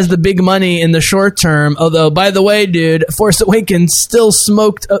Avengers has the big money in the short term. Although, by the way, dude, Force Awakens still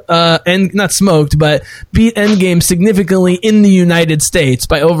smoked, and not smoked, but beat Endgame significantly in the United States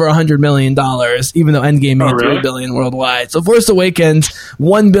by over $100 million, even though Endgame made $3 billion worldwide. So Force Awakens,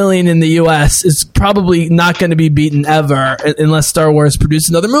 $1 billion in the US is probably not going to be beaten ever unless Star Wars produces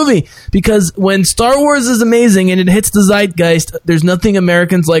another movie. Because when Star Wars is amazing and it hits the zeitgeist, there's nothing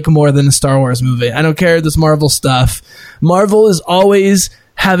Americans like more than a Star Wars movie. I don't care this Marvel stuff. Marvel is always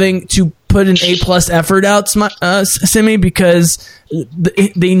having to put an A+ effort out, Simi, because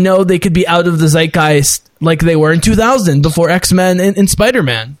they know they could be out of the zeitgeist like they were in 2000 before X-Men and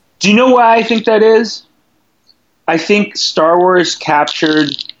Spider-Man. Do you know why I think that is? I think Star Wars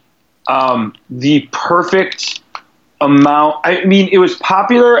captured the perfect amount. I mean, it was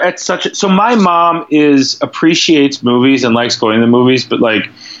popular at such a, so my mom appreciates movies and likes going to the movies, but like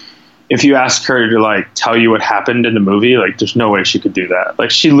if you ask her to like tell you what happened in the movie, like there's no way she could do that. Like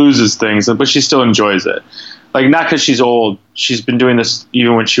she loses things, but she still enjoys it. Like not because she's old. She's been doing this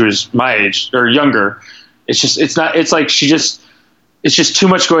even when she was my age or younger. It's just too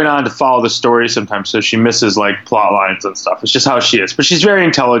much going on to follow the story sometimes. So she misses like plot lines and stuff. It's just how she is, but she's very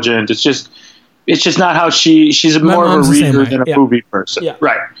intelligent. It's just not how she's more of a reader than a movie person. Yeah.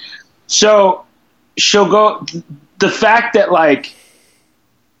 Right. So she'll go, the fact that like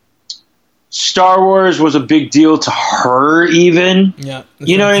Star Wars was a big deal to her even. Yeah.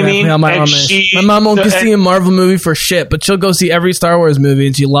 You know what I mean? My mom won't go see a Marvel movie for shit, but she'll go see every Star Wars movie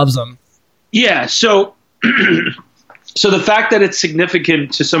and she loves them. Yeah. So the fact that it's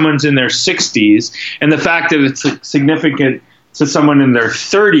significant to someone's in their 60s and the fact that it's significant to someone in their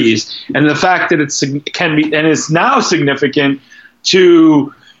 30s and the fact that it's now significant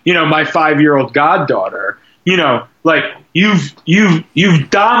to, you know, my 5-year-old goddaughter, you know, like you've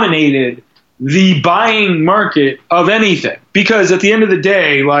dominated the buying market of anything, because at the end of the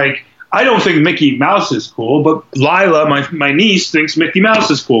day, like, I don't think Mickey Mouse is cool, but Lila, my niece, thinks Mickey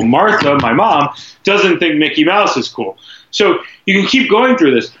Mouse is cool. Martha, my mom, doesn't think Mickey Mouse is cool. So you can keep going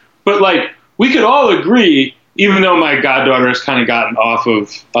through this, but like we could all agree, even though my goddaughter has kind of gotten off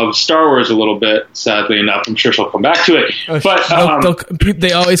of Star Wars a little bit, sadly enough, I'm sure she'll come back to it. But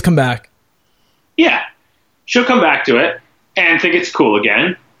they always come back. Yeah, she'll come back to it and think it's cool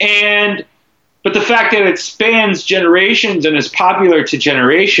again. But the fact that it spans generations and is popular to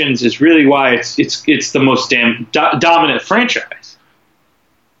generations is really why it's the most dominant franchise.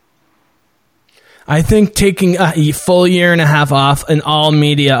 I think taking a full year and a half off in all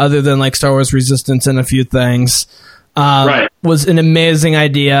media other than like Star Wars Resistance and a few things was an amazing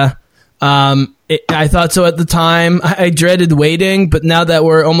idea. I thought so at the time. I dreaded waiting, but now that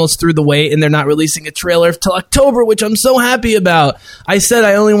we're almost through the wait and they're not releasing a trailer till October, which I'm so happy about. I said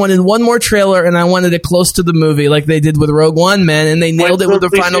I only wanted one more trailer and I wanted it close to the movie like they did with Rogue One, man, and they nailed it with the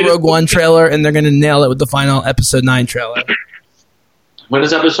final Rogue One trailer, and they're going to nail it with the final Episode 9 trailer. When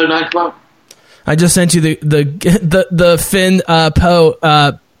does Episode 9 come out? I just sent you the Finn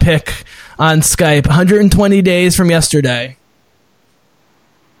Poe pic on Skype. 120 days from yesterday.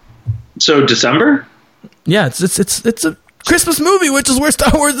 So December? Yeah, it's a Christmas movie, which is where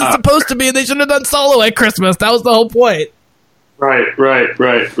Star Wars is supposed to be. They should have done Solo at Christmas. That was the whole point. Right.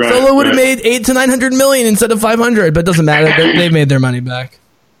 Solo would have made $800 to $900 million instead of 500, but it doesn't matter. They made their money back.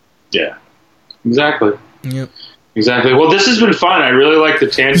 Yeah, exactly. Yep. Exactly. Well, this has been fun. I really like the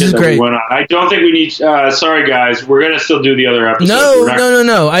tangent that we went on. I don't think we need... sorry, guys. We're going to still do the other episode.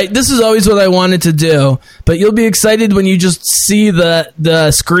 No. This is always what I wanted to do, but you'll be excited when you just see the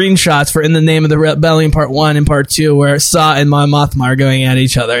screenshots for In the Name of the Rebellion Part 1 and Part 2 where Saw and Mon Mothma are going at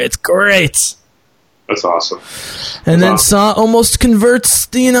each other. It's great. That's awesome. And then Saw almost converts,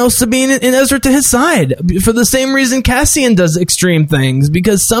 Sabine and Ezra to his side for the same reason Cassian does extreme things,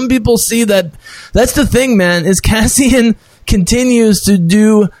 because some people see that. That's the thing, man, is Cassian continues to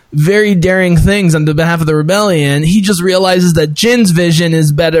do very daring things on behalf of the rebellion. He just realizes that Jin's vision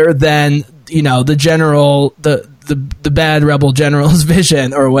is better than, the general, the bad rebel general's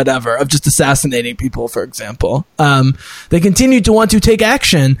vision or whatever of just assassinating people, for example. They continue to want to take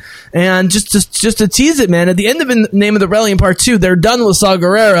action, and just to tease it, man, at the end of In the Name of the Rebellion Part 2, they're done with Saw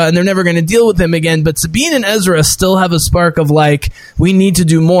Gerrera and they're never going to deal with him again, but Sabine and Ezra still have a spark of like, we need to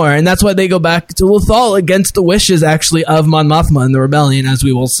do more, and that's why they go back to Lothal against the wishes actually of Mon Mothma and the rebellion, as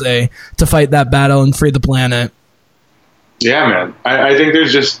we will say, to fight that battle and free the planet. Yeah, man. I think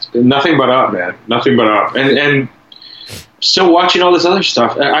there's just nothing but up, man. Nothing but up. And still watching all this other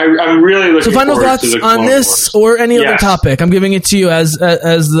stuff. I'm really looking forward to the thoughts on this or any other topic. I'm giving it to you as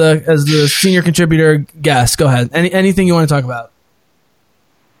the senior contributor guest. Go ahead. Anything you want to talk about?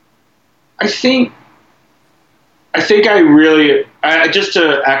 I think I really just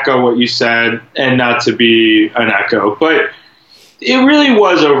to echo what you said, and not to be an echo, but it really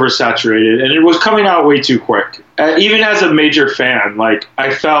was oversaturated and it was coming out way too quick. Even as a major fan, like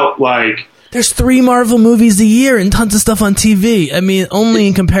I felt like there's 3 Marvel movies a year and tons of stuff on TV. I mean, only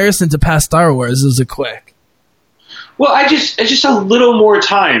in comparison to past Star Wars is it quick. Well, it's just a little more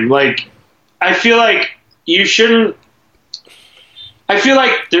time. Like, I feel like you shouldn't. I feel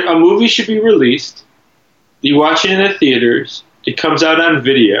like a movie should be released. You watch it in the theaters. It comes out on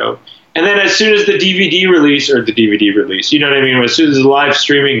video. And then as soon as the DVD release, you know what I mean? As soon as the live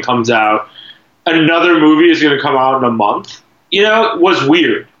streaming comes out, another movie is going to come out in a month. It was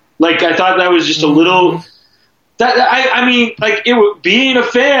weird. Like, I thought that was just a little... I mean, like, being a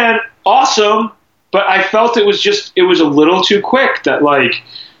fan, awesome, but I felt it was a little too quick. That like,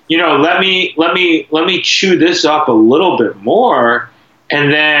 let me chew this up a little bit more, and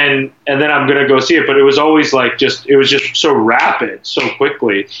then I'm gonna go see it. But it was always like it was just so rapid, so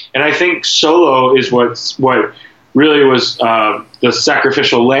quickly. And I think Solo is what really was the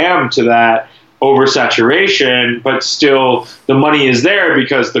sacrificial lamb to that oversaturation. But still, the money is there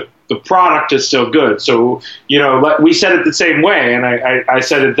because the product is still good. So we said it the same way, and I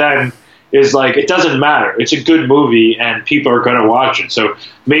said it then. Is like, it doesn't matter. It's a good movie, and people are going to watch it. So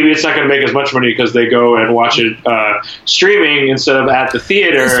maybe it's not going to make as much money because they go and watch it streaming instead of at the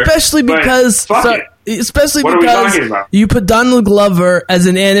theater. Especially because Especially what because you put Donald Glover as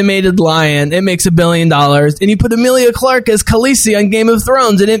an animated lion, it makes $1 billion, and you put Emilia Clarke as Khaleesi on Game of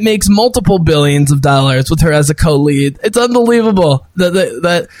Thrones, and it makes multiple billions of dollars with her as a co-lead. It's unbelievable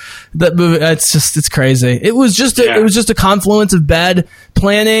that movie. It's crazy. It was just a confluence of bad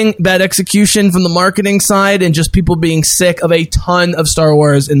planning, bad execution from the marketing side, and just people being sick of a ton of Star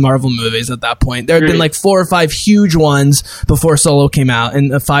Wars and Marvel movies at that point. There had been like 4 or 5 huge ones before Solo came out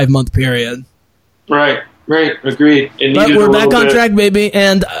in a 5-month period. Right. Agreed. But we're back on track, baby.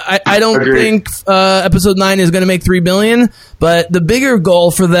 And I don't think Episode 9 is going to make $3 billion. But the bigger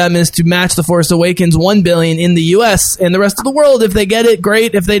goal for them is to match The Force Awakens $1 billion in the U.S. and the rest of the world. If they get it,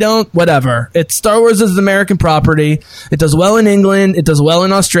 great. If they don't, whatever. Star Wars is an American property. It does well in England. It does well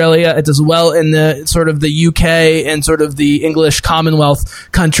in Australia. It does well in the sort of the UK and sort of the English Commonwealth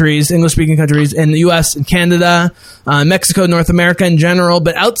countries, English-speaking countries, in the U.S. and Canada, Mexico, North America in general.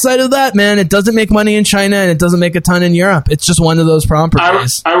 But outside of that, man, it doesn't make money in China and it doesn't make a ton in Europe. It's just one of those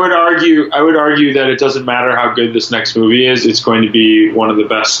properties. I would argue that it doesn't matter how good this next movie is. It's going to be one of the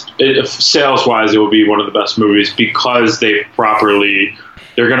best, sales-wise, it will be one of the best movies because they're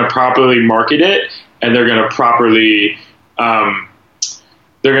going to properly market it, and they're going to properly, and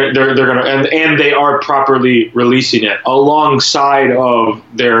they are properly releasing it alongside of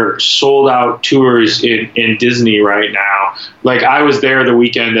their sold-out tours in Disney right now. Like, I was there the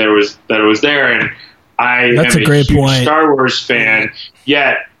weekend that it was there, and I That's am a great huge point. Star Wars fan,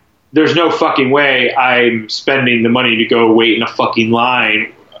 yet there's no fucking way I'm spending the money to go wait in a fucking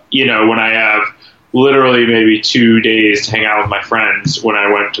line, when I have literally maybe 2 days to hang out with my friends when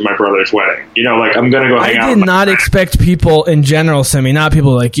I went to my brother's wedding. I'm going to go hang out with my I did not expect people in general, Simi, not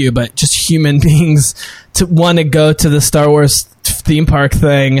people like you, but just human beings to want to go to the Star Wars theme park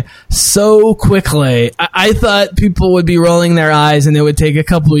thing so quickly. I thought people would be rolling their eyes and it would take a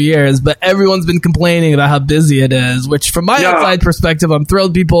couple of years, but everyone's been complaining about how busy it is, which from my outside perspective, I'm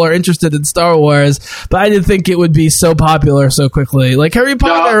thrilled people are interested in Star Wars, but I didn't think it would be so popular so quickly. Like Harry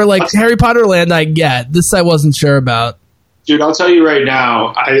Potter, Harry Potter Land, I get. This I wasn't sure about. Dude, I'll tell you right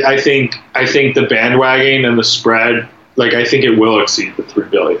now, I think the bandwagon and the spread, I think it will exceed the $3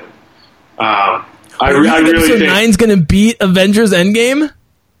 billion. I really think 9's going to beat Avengers Endgame?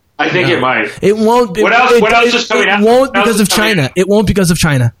 I think it might. It won't. What else is coming out? It won't because of China. It won't because of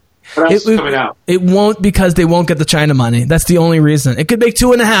China. What else is coming out? It won't because they won't get the China money. That's the only reason. It could make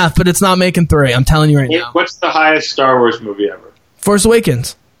 2.5, but it's not making 3. I'm telling you right now. What's the highest Star Wars movie ever? Force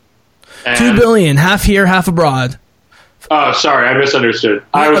Awakens. And $2 billion, half here, half abroad. Oh, sorry, I misunderstood.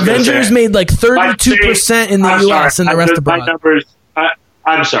 Avengers made 32% in the U.S. and the rest abroad. My numbers.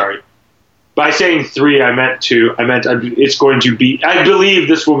 I'm sorry. By saying 3, I meant 2. I meant it's going to be. I believe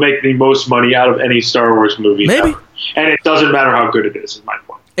this will make the most money out of any Star Wars movie Maybe. ever. And it doesn't matter how good it is my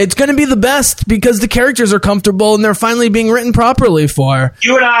point. It's going to be the best because the characters are comfortable and they're finally being written properly for.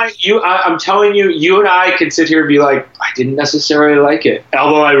 I'm telling you, you and I can sit here and be like, I didn't necessarily like it.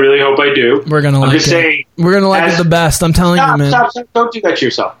 Although I really hope I do. We're going to like it. Saying, we're going to like it the best. I'm telling you, man. Stop. Don't do that to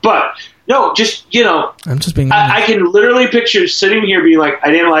yourself. But, no, just, I'm just being I can literally picture sitting here being like,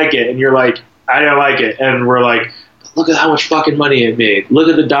 I didn't like it. And you're like, I didn't like it. And we're like, look at how much fucking money it made. Look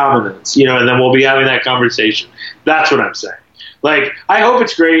at the dominance. And then we'll be having that conversation. That's what I'm saying. I hope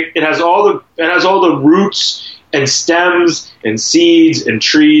it's great. It has all the roots and stems and seeds and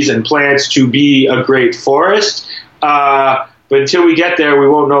trees and plants to be a great forest. But until we get there, we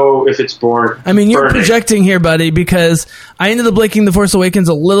won't know if it's born. I mean, you're projecting here, buddy, because I ended up liking The Force Awakens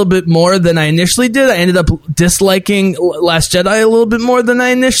a little bit more than I initially did. I ended up disliking Last Jedi a little bit more than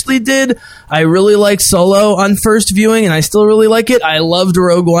I initially did. I really liked Solo on first viewing, and I still really like it. I loved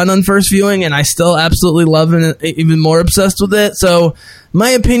Rogue One on first viewing, and I still absolutely love it, even more obsessed with it. So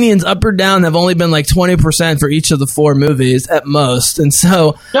my opinions up or down have only been 20% for each of the 4 movies at most. And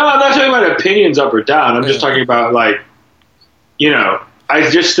so... No, I'm not talking about opinions up or down. I'm just talking about, I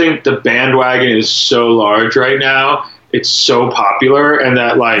just think the bandwagon is so large right now it's so popular, and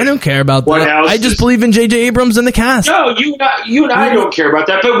that like I don't care about what that. else I just is- believe in J.J. Abrams and the cast. No, you and I don't care about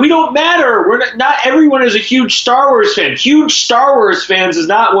that, but we don't matter. We're not everyone is a huge Star Wars fan. Huge Star Wars fans is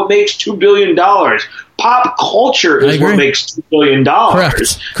not what makes $2 billion. Pop culture is what makes $2 billion.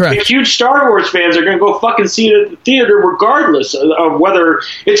 Correct. The huge Star Wars fans are going to go fucking see it at the theater regardless of whether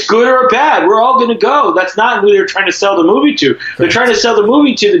it's good or bad. We're all going to go. That's not who they're trying to sell the movie to. They're trying to sell the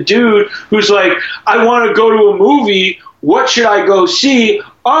movie to the dude who's like, I want to go to a movie. What should I go see?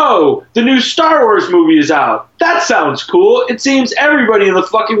 Oh, the new Star Wars movie is out. That sounds cool. It seems everybody in the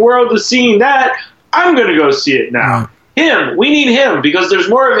fucking world is seeing that. I'm going to go see it now. Him. We need him because there's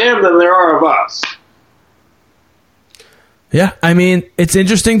more of him than there are of us. Yeah, I mean, it's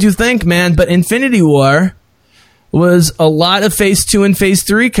interesting to think, man, but Infinity War was a lot of Phase 2 and Phase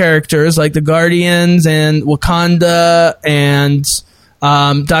 3 characters, like the Guardians and Wakanda and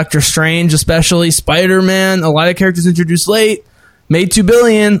Doctor Strange, especially Spider-Man, a lot of characters introduced late, made $2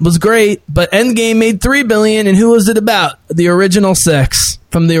 billion, was great, but Endgame made $3 billion, and who was it about? The original 6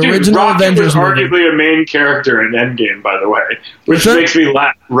 from the original Rocket Avengers was movie. arguably a main character in Endgame, by the way, which What's makes me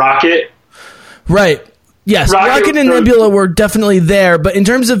laugh. Rocket. Right. Yes, Rocket and Nebula were definitely there, but in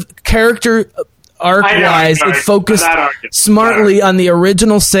terms of character arc-wise, it focused smartly on the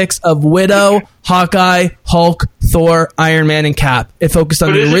original 6 of Widow, Hawkeye, Hulk, Thor, Iron Man, and Cap. It focused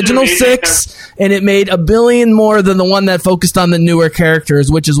on the original 6, and it made $1 billion more than the one that focused on the newer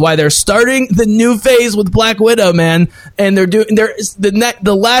characters, which is why they're starting the new phase with Black Widow, man. And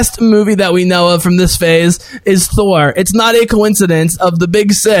the last movie that we know of from this phase is Thor. It's not a coincidence of the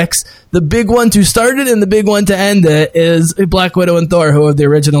big 6. The big one to start it and the big one to end it is Black Widow and Thor, who are the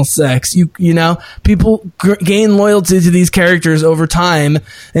original 6. You know, people gain loyalty to these characters over time,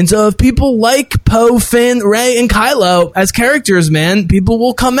 and so if people like Poe, Finn, Rey, and Kylo as characters, man, people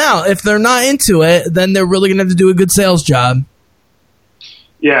will come out. If they're not into it, then they're really gonna have to do a good sales job.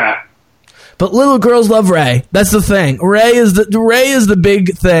 Yeah. But little girls love Rey. That's the thing. Rey is the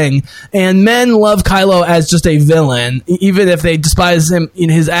big thing, and men love Kylo as just a villain, even if they despise him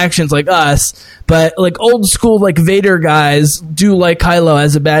in his actions like us. But like old school like Vader guys do like Kylo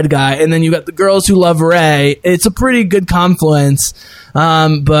as a bad guy, and then you got the girls who love Rey. It's a pretty good confluence.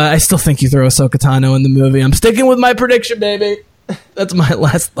 But I still think you throw Ahsoka Tano in the movie. I'm sticking with my prediction, baby. That's my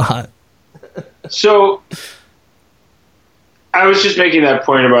last thought. So I was just making that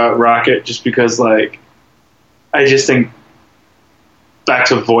point about Rocket just because, like, I just think back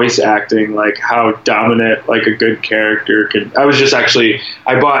to voice acting, like how dominant, like, a good character can.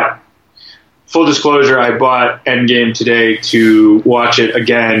 Full disclosure, I bought Endgame today to watch it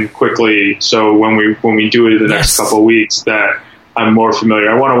again quickly. So when we do it in the next couple of weeks, that I'm more familiar.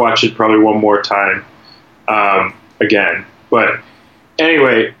 I want to watch it probably one more time again. But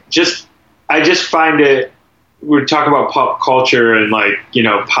anyway, I just find it. We're talking about pop culture and, like, you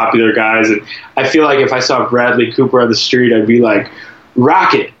know, popular guys, and I feel like if I saw Bradley Cooper on the street, I'd be like,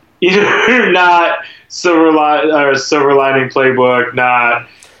 Rocket, you know, not Silver Lining Playbook, not,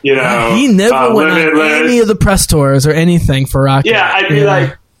 you know, he never went on any of the press tours or anything for Rocket. Yeah, I'd be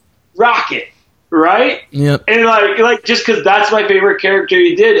like, Rocket, right? Yep. And like just because that's my favorite character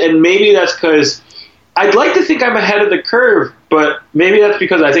he did, and maybe that's because I'd like to think I'm ahead of the curve, but maybe that's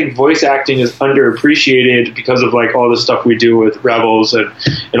because I think voice acting is underappreciated because of, like, all the stuff we do with Rebels and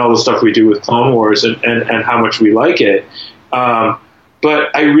all the stuff we do with Clone Wars and how much we like it.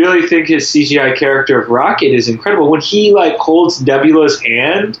 But I really think his CGI character of Rocket is incredible. When he, like, holds Nebula's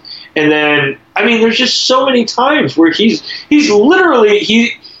hand, and then, I mean, there's just so many times where he's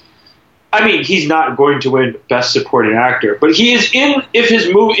literally I mean, he's not going to win Best Supporting Actor, but he is if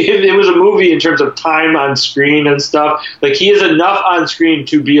it was a movie in terms of time on screen and stuff, like, he is enough on screen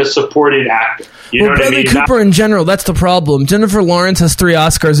to be a supporting actor. You know what Bradley I mean? Cooper in general, that's the problem. Jennifer Lawrence has 3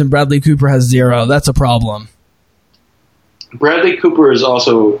 Oscars and Bradley Cooper has 0. That's a problem. Bradley Cooper is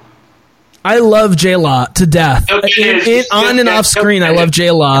also... I love J-Law to death. On and off screen, I love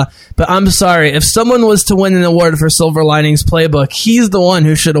J-Law, but I'm sorry. If someone was to win an award for Silver Linings Playbook, he's the one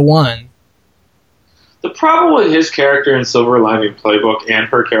who should have won. The problem with his character in Silver Lining Playbook and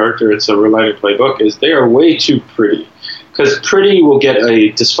her character in Silver Lining Playbook is they are way too pretty. Because pretty will get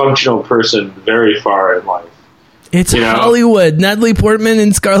a dysfunctional person very far in life. It's Hollywood. Natalie Portman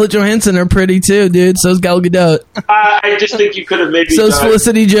and Scarlett Johansson are pretty too, dude. So's Gal Gadot. I just think you could have maybe So's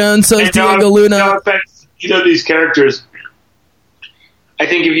Felicity Jones. So's Diego Luna. No offense, these characters. I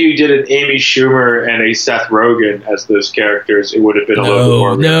think if you did an Amy Schumer and a Seth Rogen as those characters, it would have been a little bit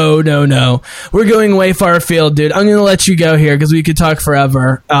more real. No. We're going way far afield, dude. I'm going to let you go here because we could talk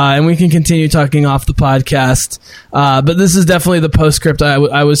forever, and we can continue talking off the podcast. But this is definitely the postscript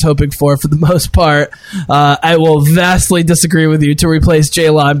I was hoping for the most part. I will vastly disagree with you to replace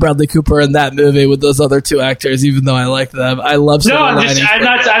J-Law and Bradley Cooper in that movie with those other two actors, even though I like them. I love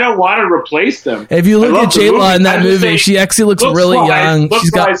I don't want to replace them. If you look at J-Law in that movie, she actually looks really young. She's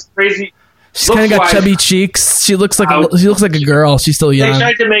kind of got chubby cheeks. She looks like a girl. She's still young. They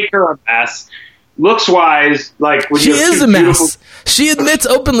tried to make her a mess. Looks wise, like when she is a mess. She admits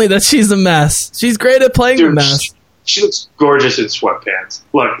openly that she's a mess. She's great at playing a mess. She looks gorgeous in sweatpants.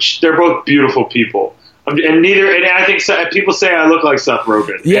 Look, they're both beautiful people. And I think people say I look like Seth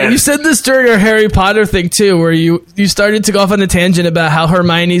Rogen. Yeah, you said this during our Harry Potter thing too, where you started to go off on a tangent about how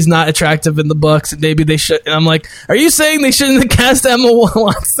Hermione's not attractive in the books, and maybe they should. And I'm like, are you saying they shouldn't have cast Emma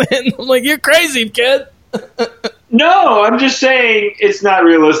Watson? I'm like, you're crazy, kid. No, I'm just saying it's not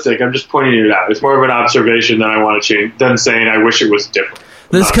realistic. I'm just pointing it out. It's more of an observation that I want to change than saying I wish it was different.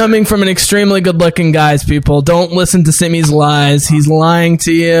 This coming from an extremely good-looking guy, people. Don't listen to Simi's lies. He's lying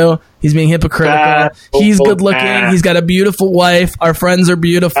to you. He's being hypocritical. He's good-looking. He's got a beautiful wife. Our friends are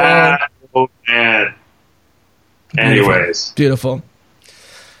beautiful. Man. Anyways. Beautiful.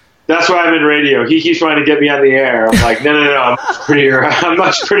 That's why I'm in radio. He keeps trying to get me on the air. I'm like, no. I'm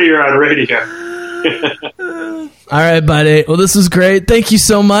much prettier on radio. All right, buddy. Well, this was great. Thank you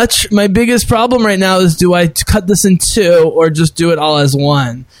so much. My biggest problem right now is, do I cut this in two or just do it all as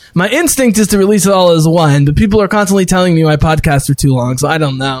one? My instinct is to release it all as one, but people are constantly telling me my podcasts are too long, so I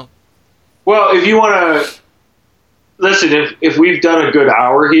don't know. Well, if you want to listen, if we've done a good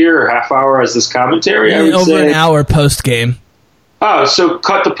hour here or half hour as this commentary, I would over say an hour post game. Oh, so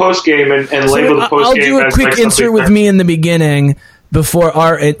cut the post game and label the post game. I'll do a quick insert with me in the beginning.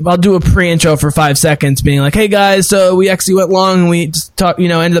 I'll do a pre-intro for 5 seconds being like, hey guys, so we actually went long and we just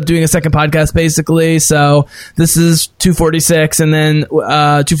ended up doing a second podcast basically. So this is 246 and then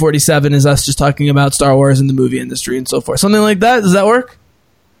 247 is us just talking about Star Wars and the movie industry and so forth. Something like that. Does that work?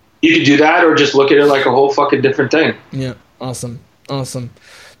 You could do that or just look at it like a whole fucking different thing. Yeah. Awesome.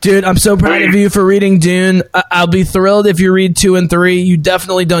 Dude, I'm so proud of you for reading Dune. I'll be thrilled if you read 2 and 3. You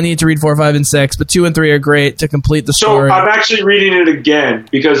definitely don't need to read 4, 5, and 6, but 2 and 3 are great to complete the story. So I'm actually reading it again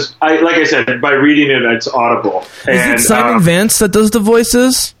because, like I said, by reading it, it's audible. Is it Simon Vance that does the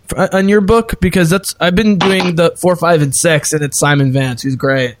voices on your book? Because I've been doing the 4, 5, and 6, and it's Simon Vance, who's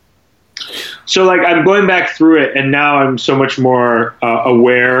great. So, I'm going back through it, and now I'm so much more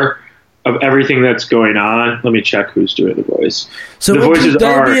aware of everything that's going on. Let me check who's doing the voice. So the voices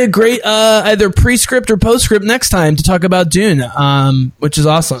that would be a great either pre-script or post-script next time to talk about Dune, which is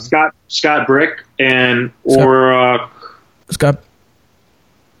awesome. Scott Brick Scott.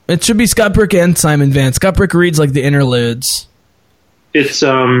 It should be Scott Brick and Simon Vance. Scott Brick reads the interludes. It's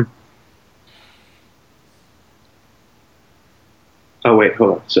Oh wait,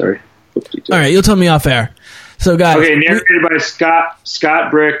 hold on. Sorry. All right, you'll tell me off air. So guys, okay, narrated by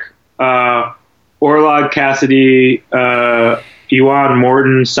Scott Brick. Orlog Cassidy, Ewan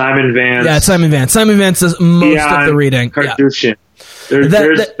Morton, Simon Vance. Yeah, it's Simon Vance. Simon Vance does most of the reading. Kardashian. Yeah.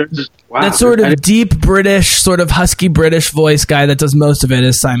 That sort of deep British, sort of husky British voice guy that does most of it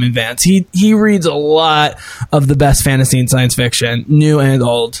is Simon Vance. He reads a lot of the best fantasy and science fiction, new and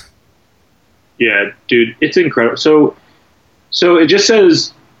old. Yeah, dude, it's incredible. So it just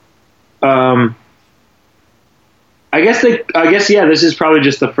says, I guess, this is probably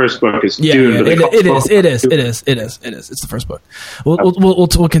just the first book. It's Dune. It is. It's the first book.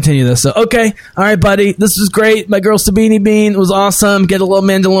 We'll continue this. So, okay. All right, buddy. This was great. My girl Sabini Bean was awesome. Get a little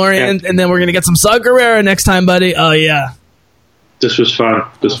Mandalorian, and then we're going to get some Saw Gerrera next time, buddy. Oh, yeah. This was fun.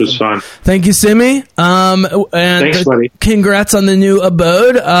 Thank you, Simi. And thanks, buddy. Congrats on the new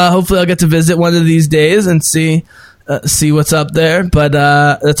abode. Hopefully I'll get to visit one of these days and see what's up there, but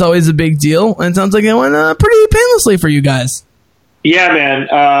that's always a big deal, and it sounds like it went pretty painlessly for you guys. Yeah, man.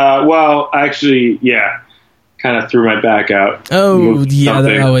 Kind of threw my back out. Oh, yeah,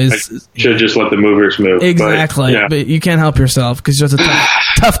 that always... I should just let the movers move. Exactly, but you can't help yourself because you're just a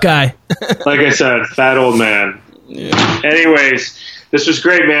tough guy. Like I said, fat old man. Yeah. Anyways, this was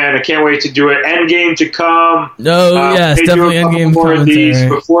great, man. I can't wait to do it. Endgame to come. Yes, definitely Endgame more of these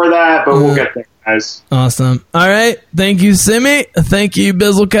before that, but we'll get there. Guys. Awesome. All right. Thank you, Simi. Thank you,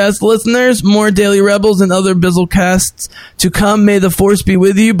 Bizzlecast listeners. More Daily Rebels and other Bizzlecasts to come. May the Force be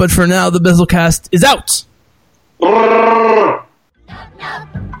with you. But for now, the Bizzlecast is out.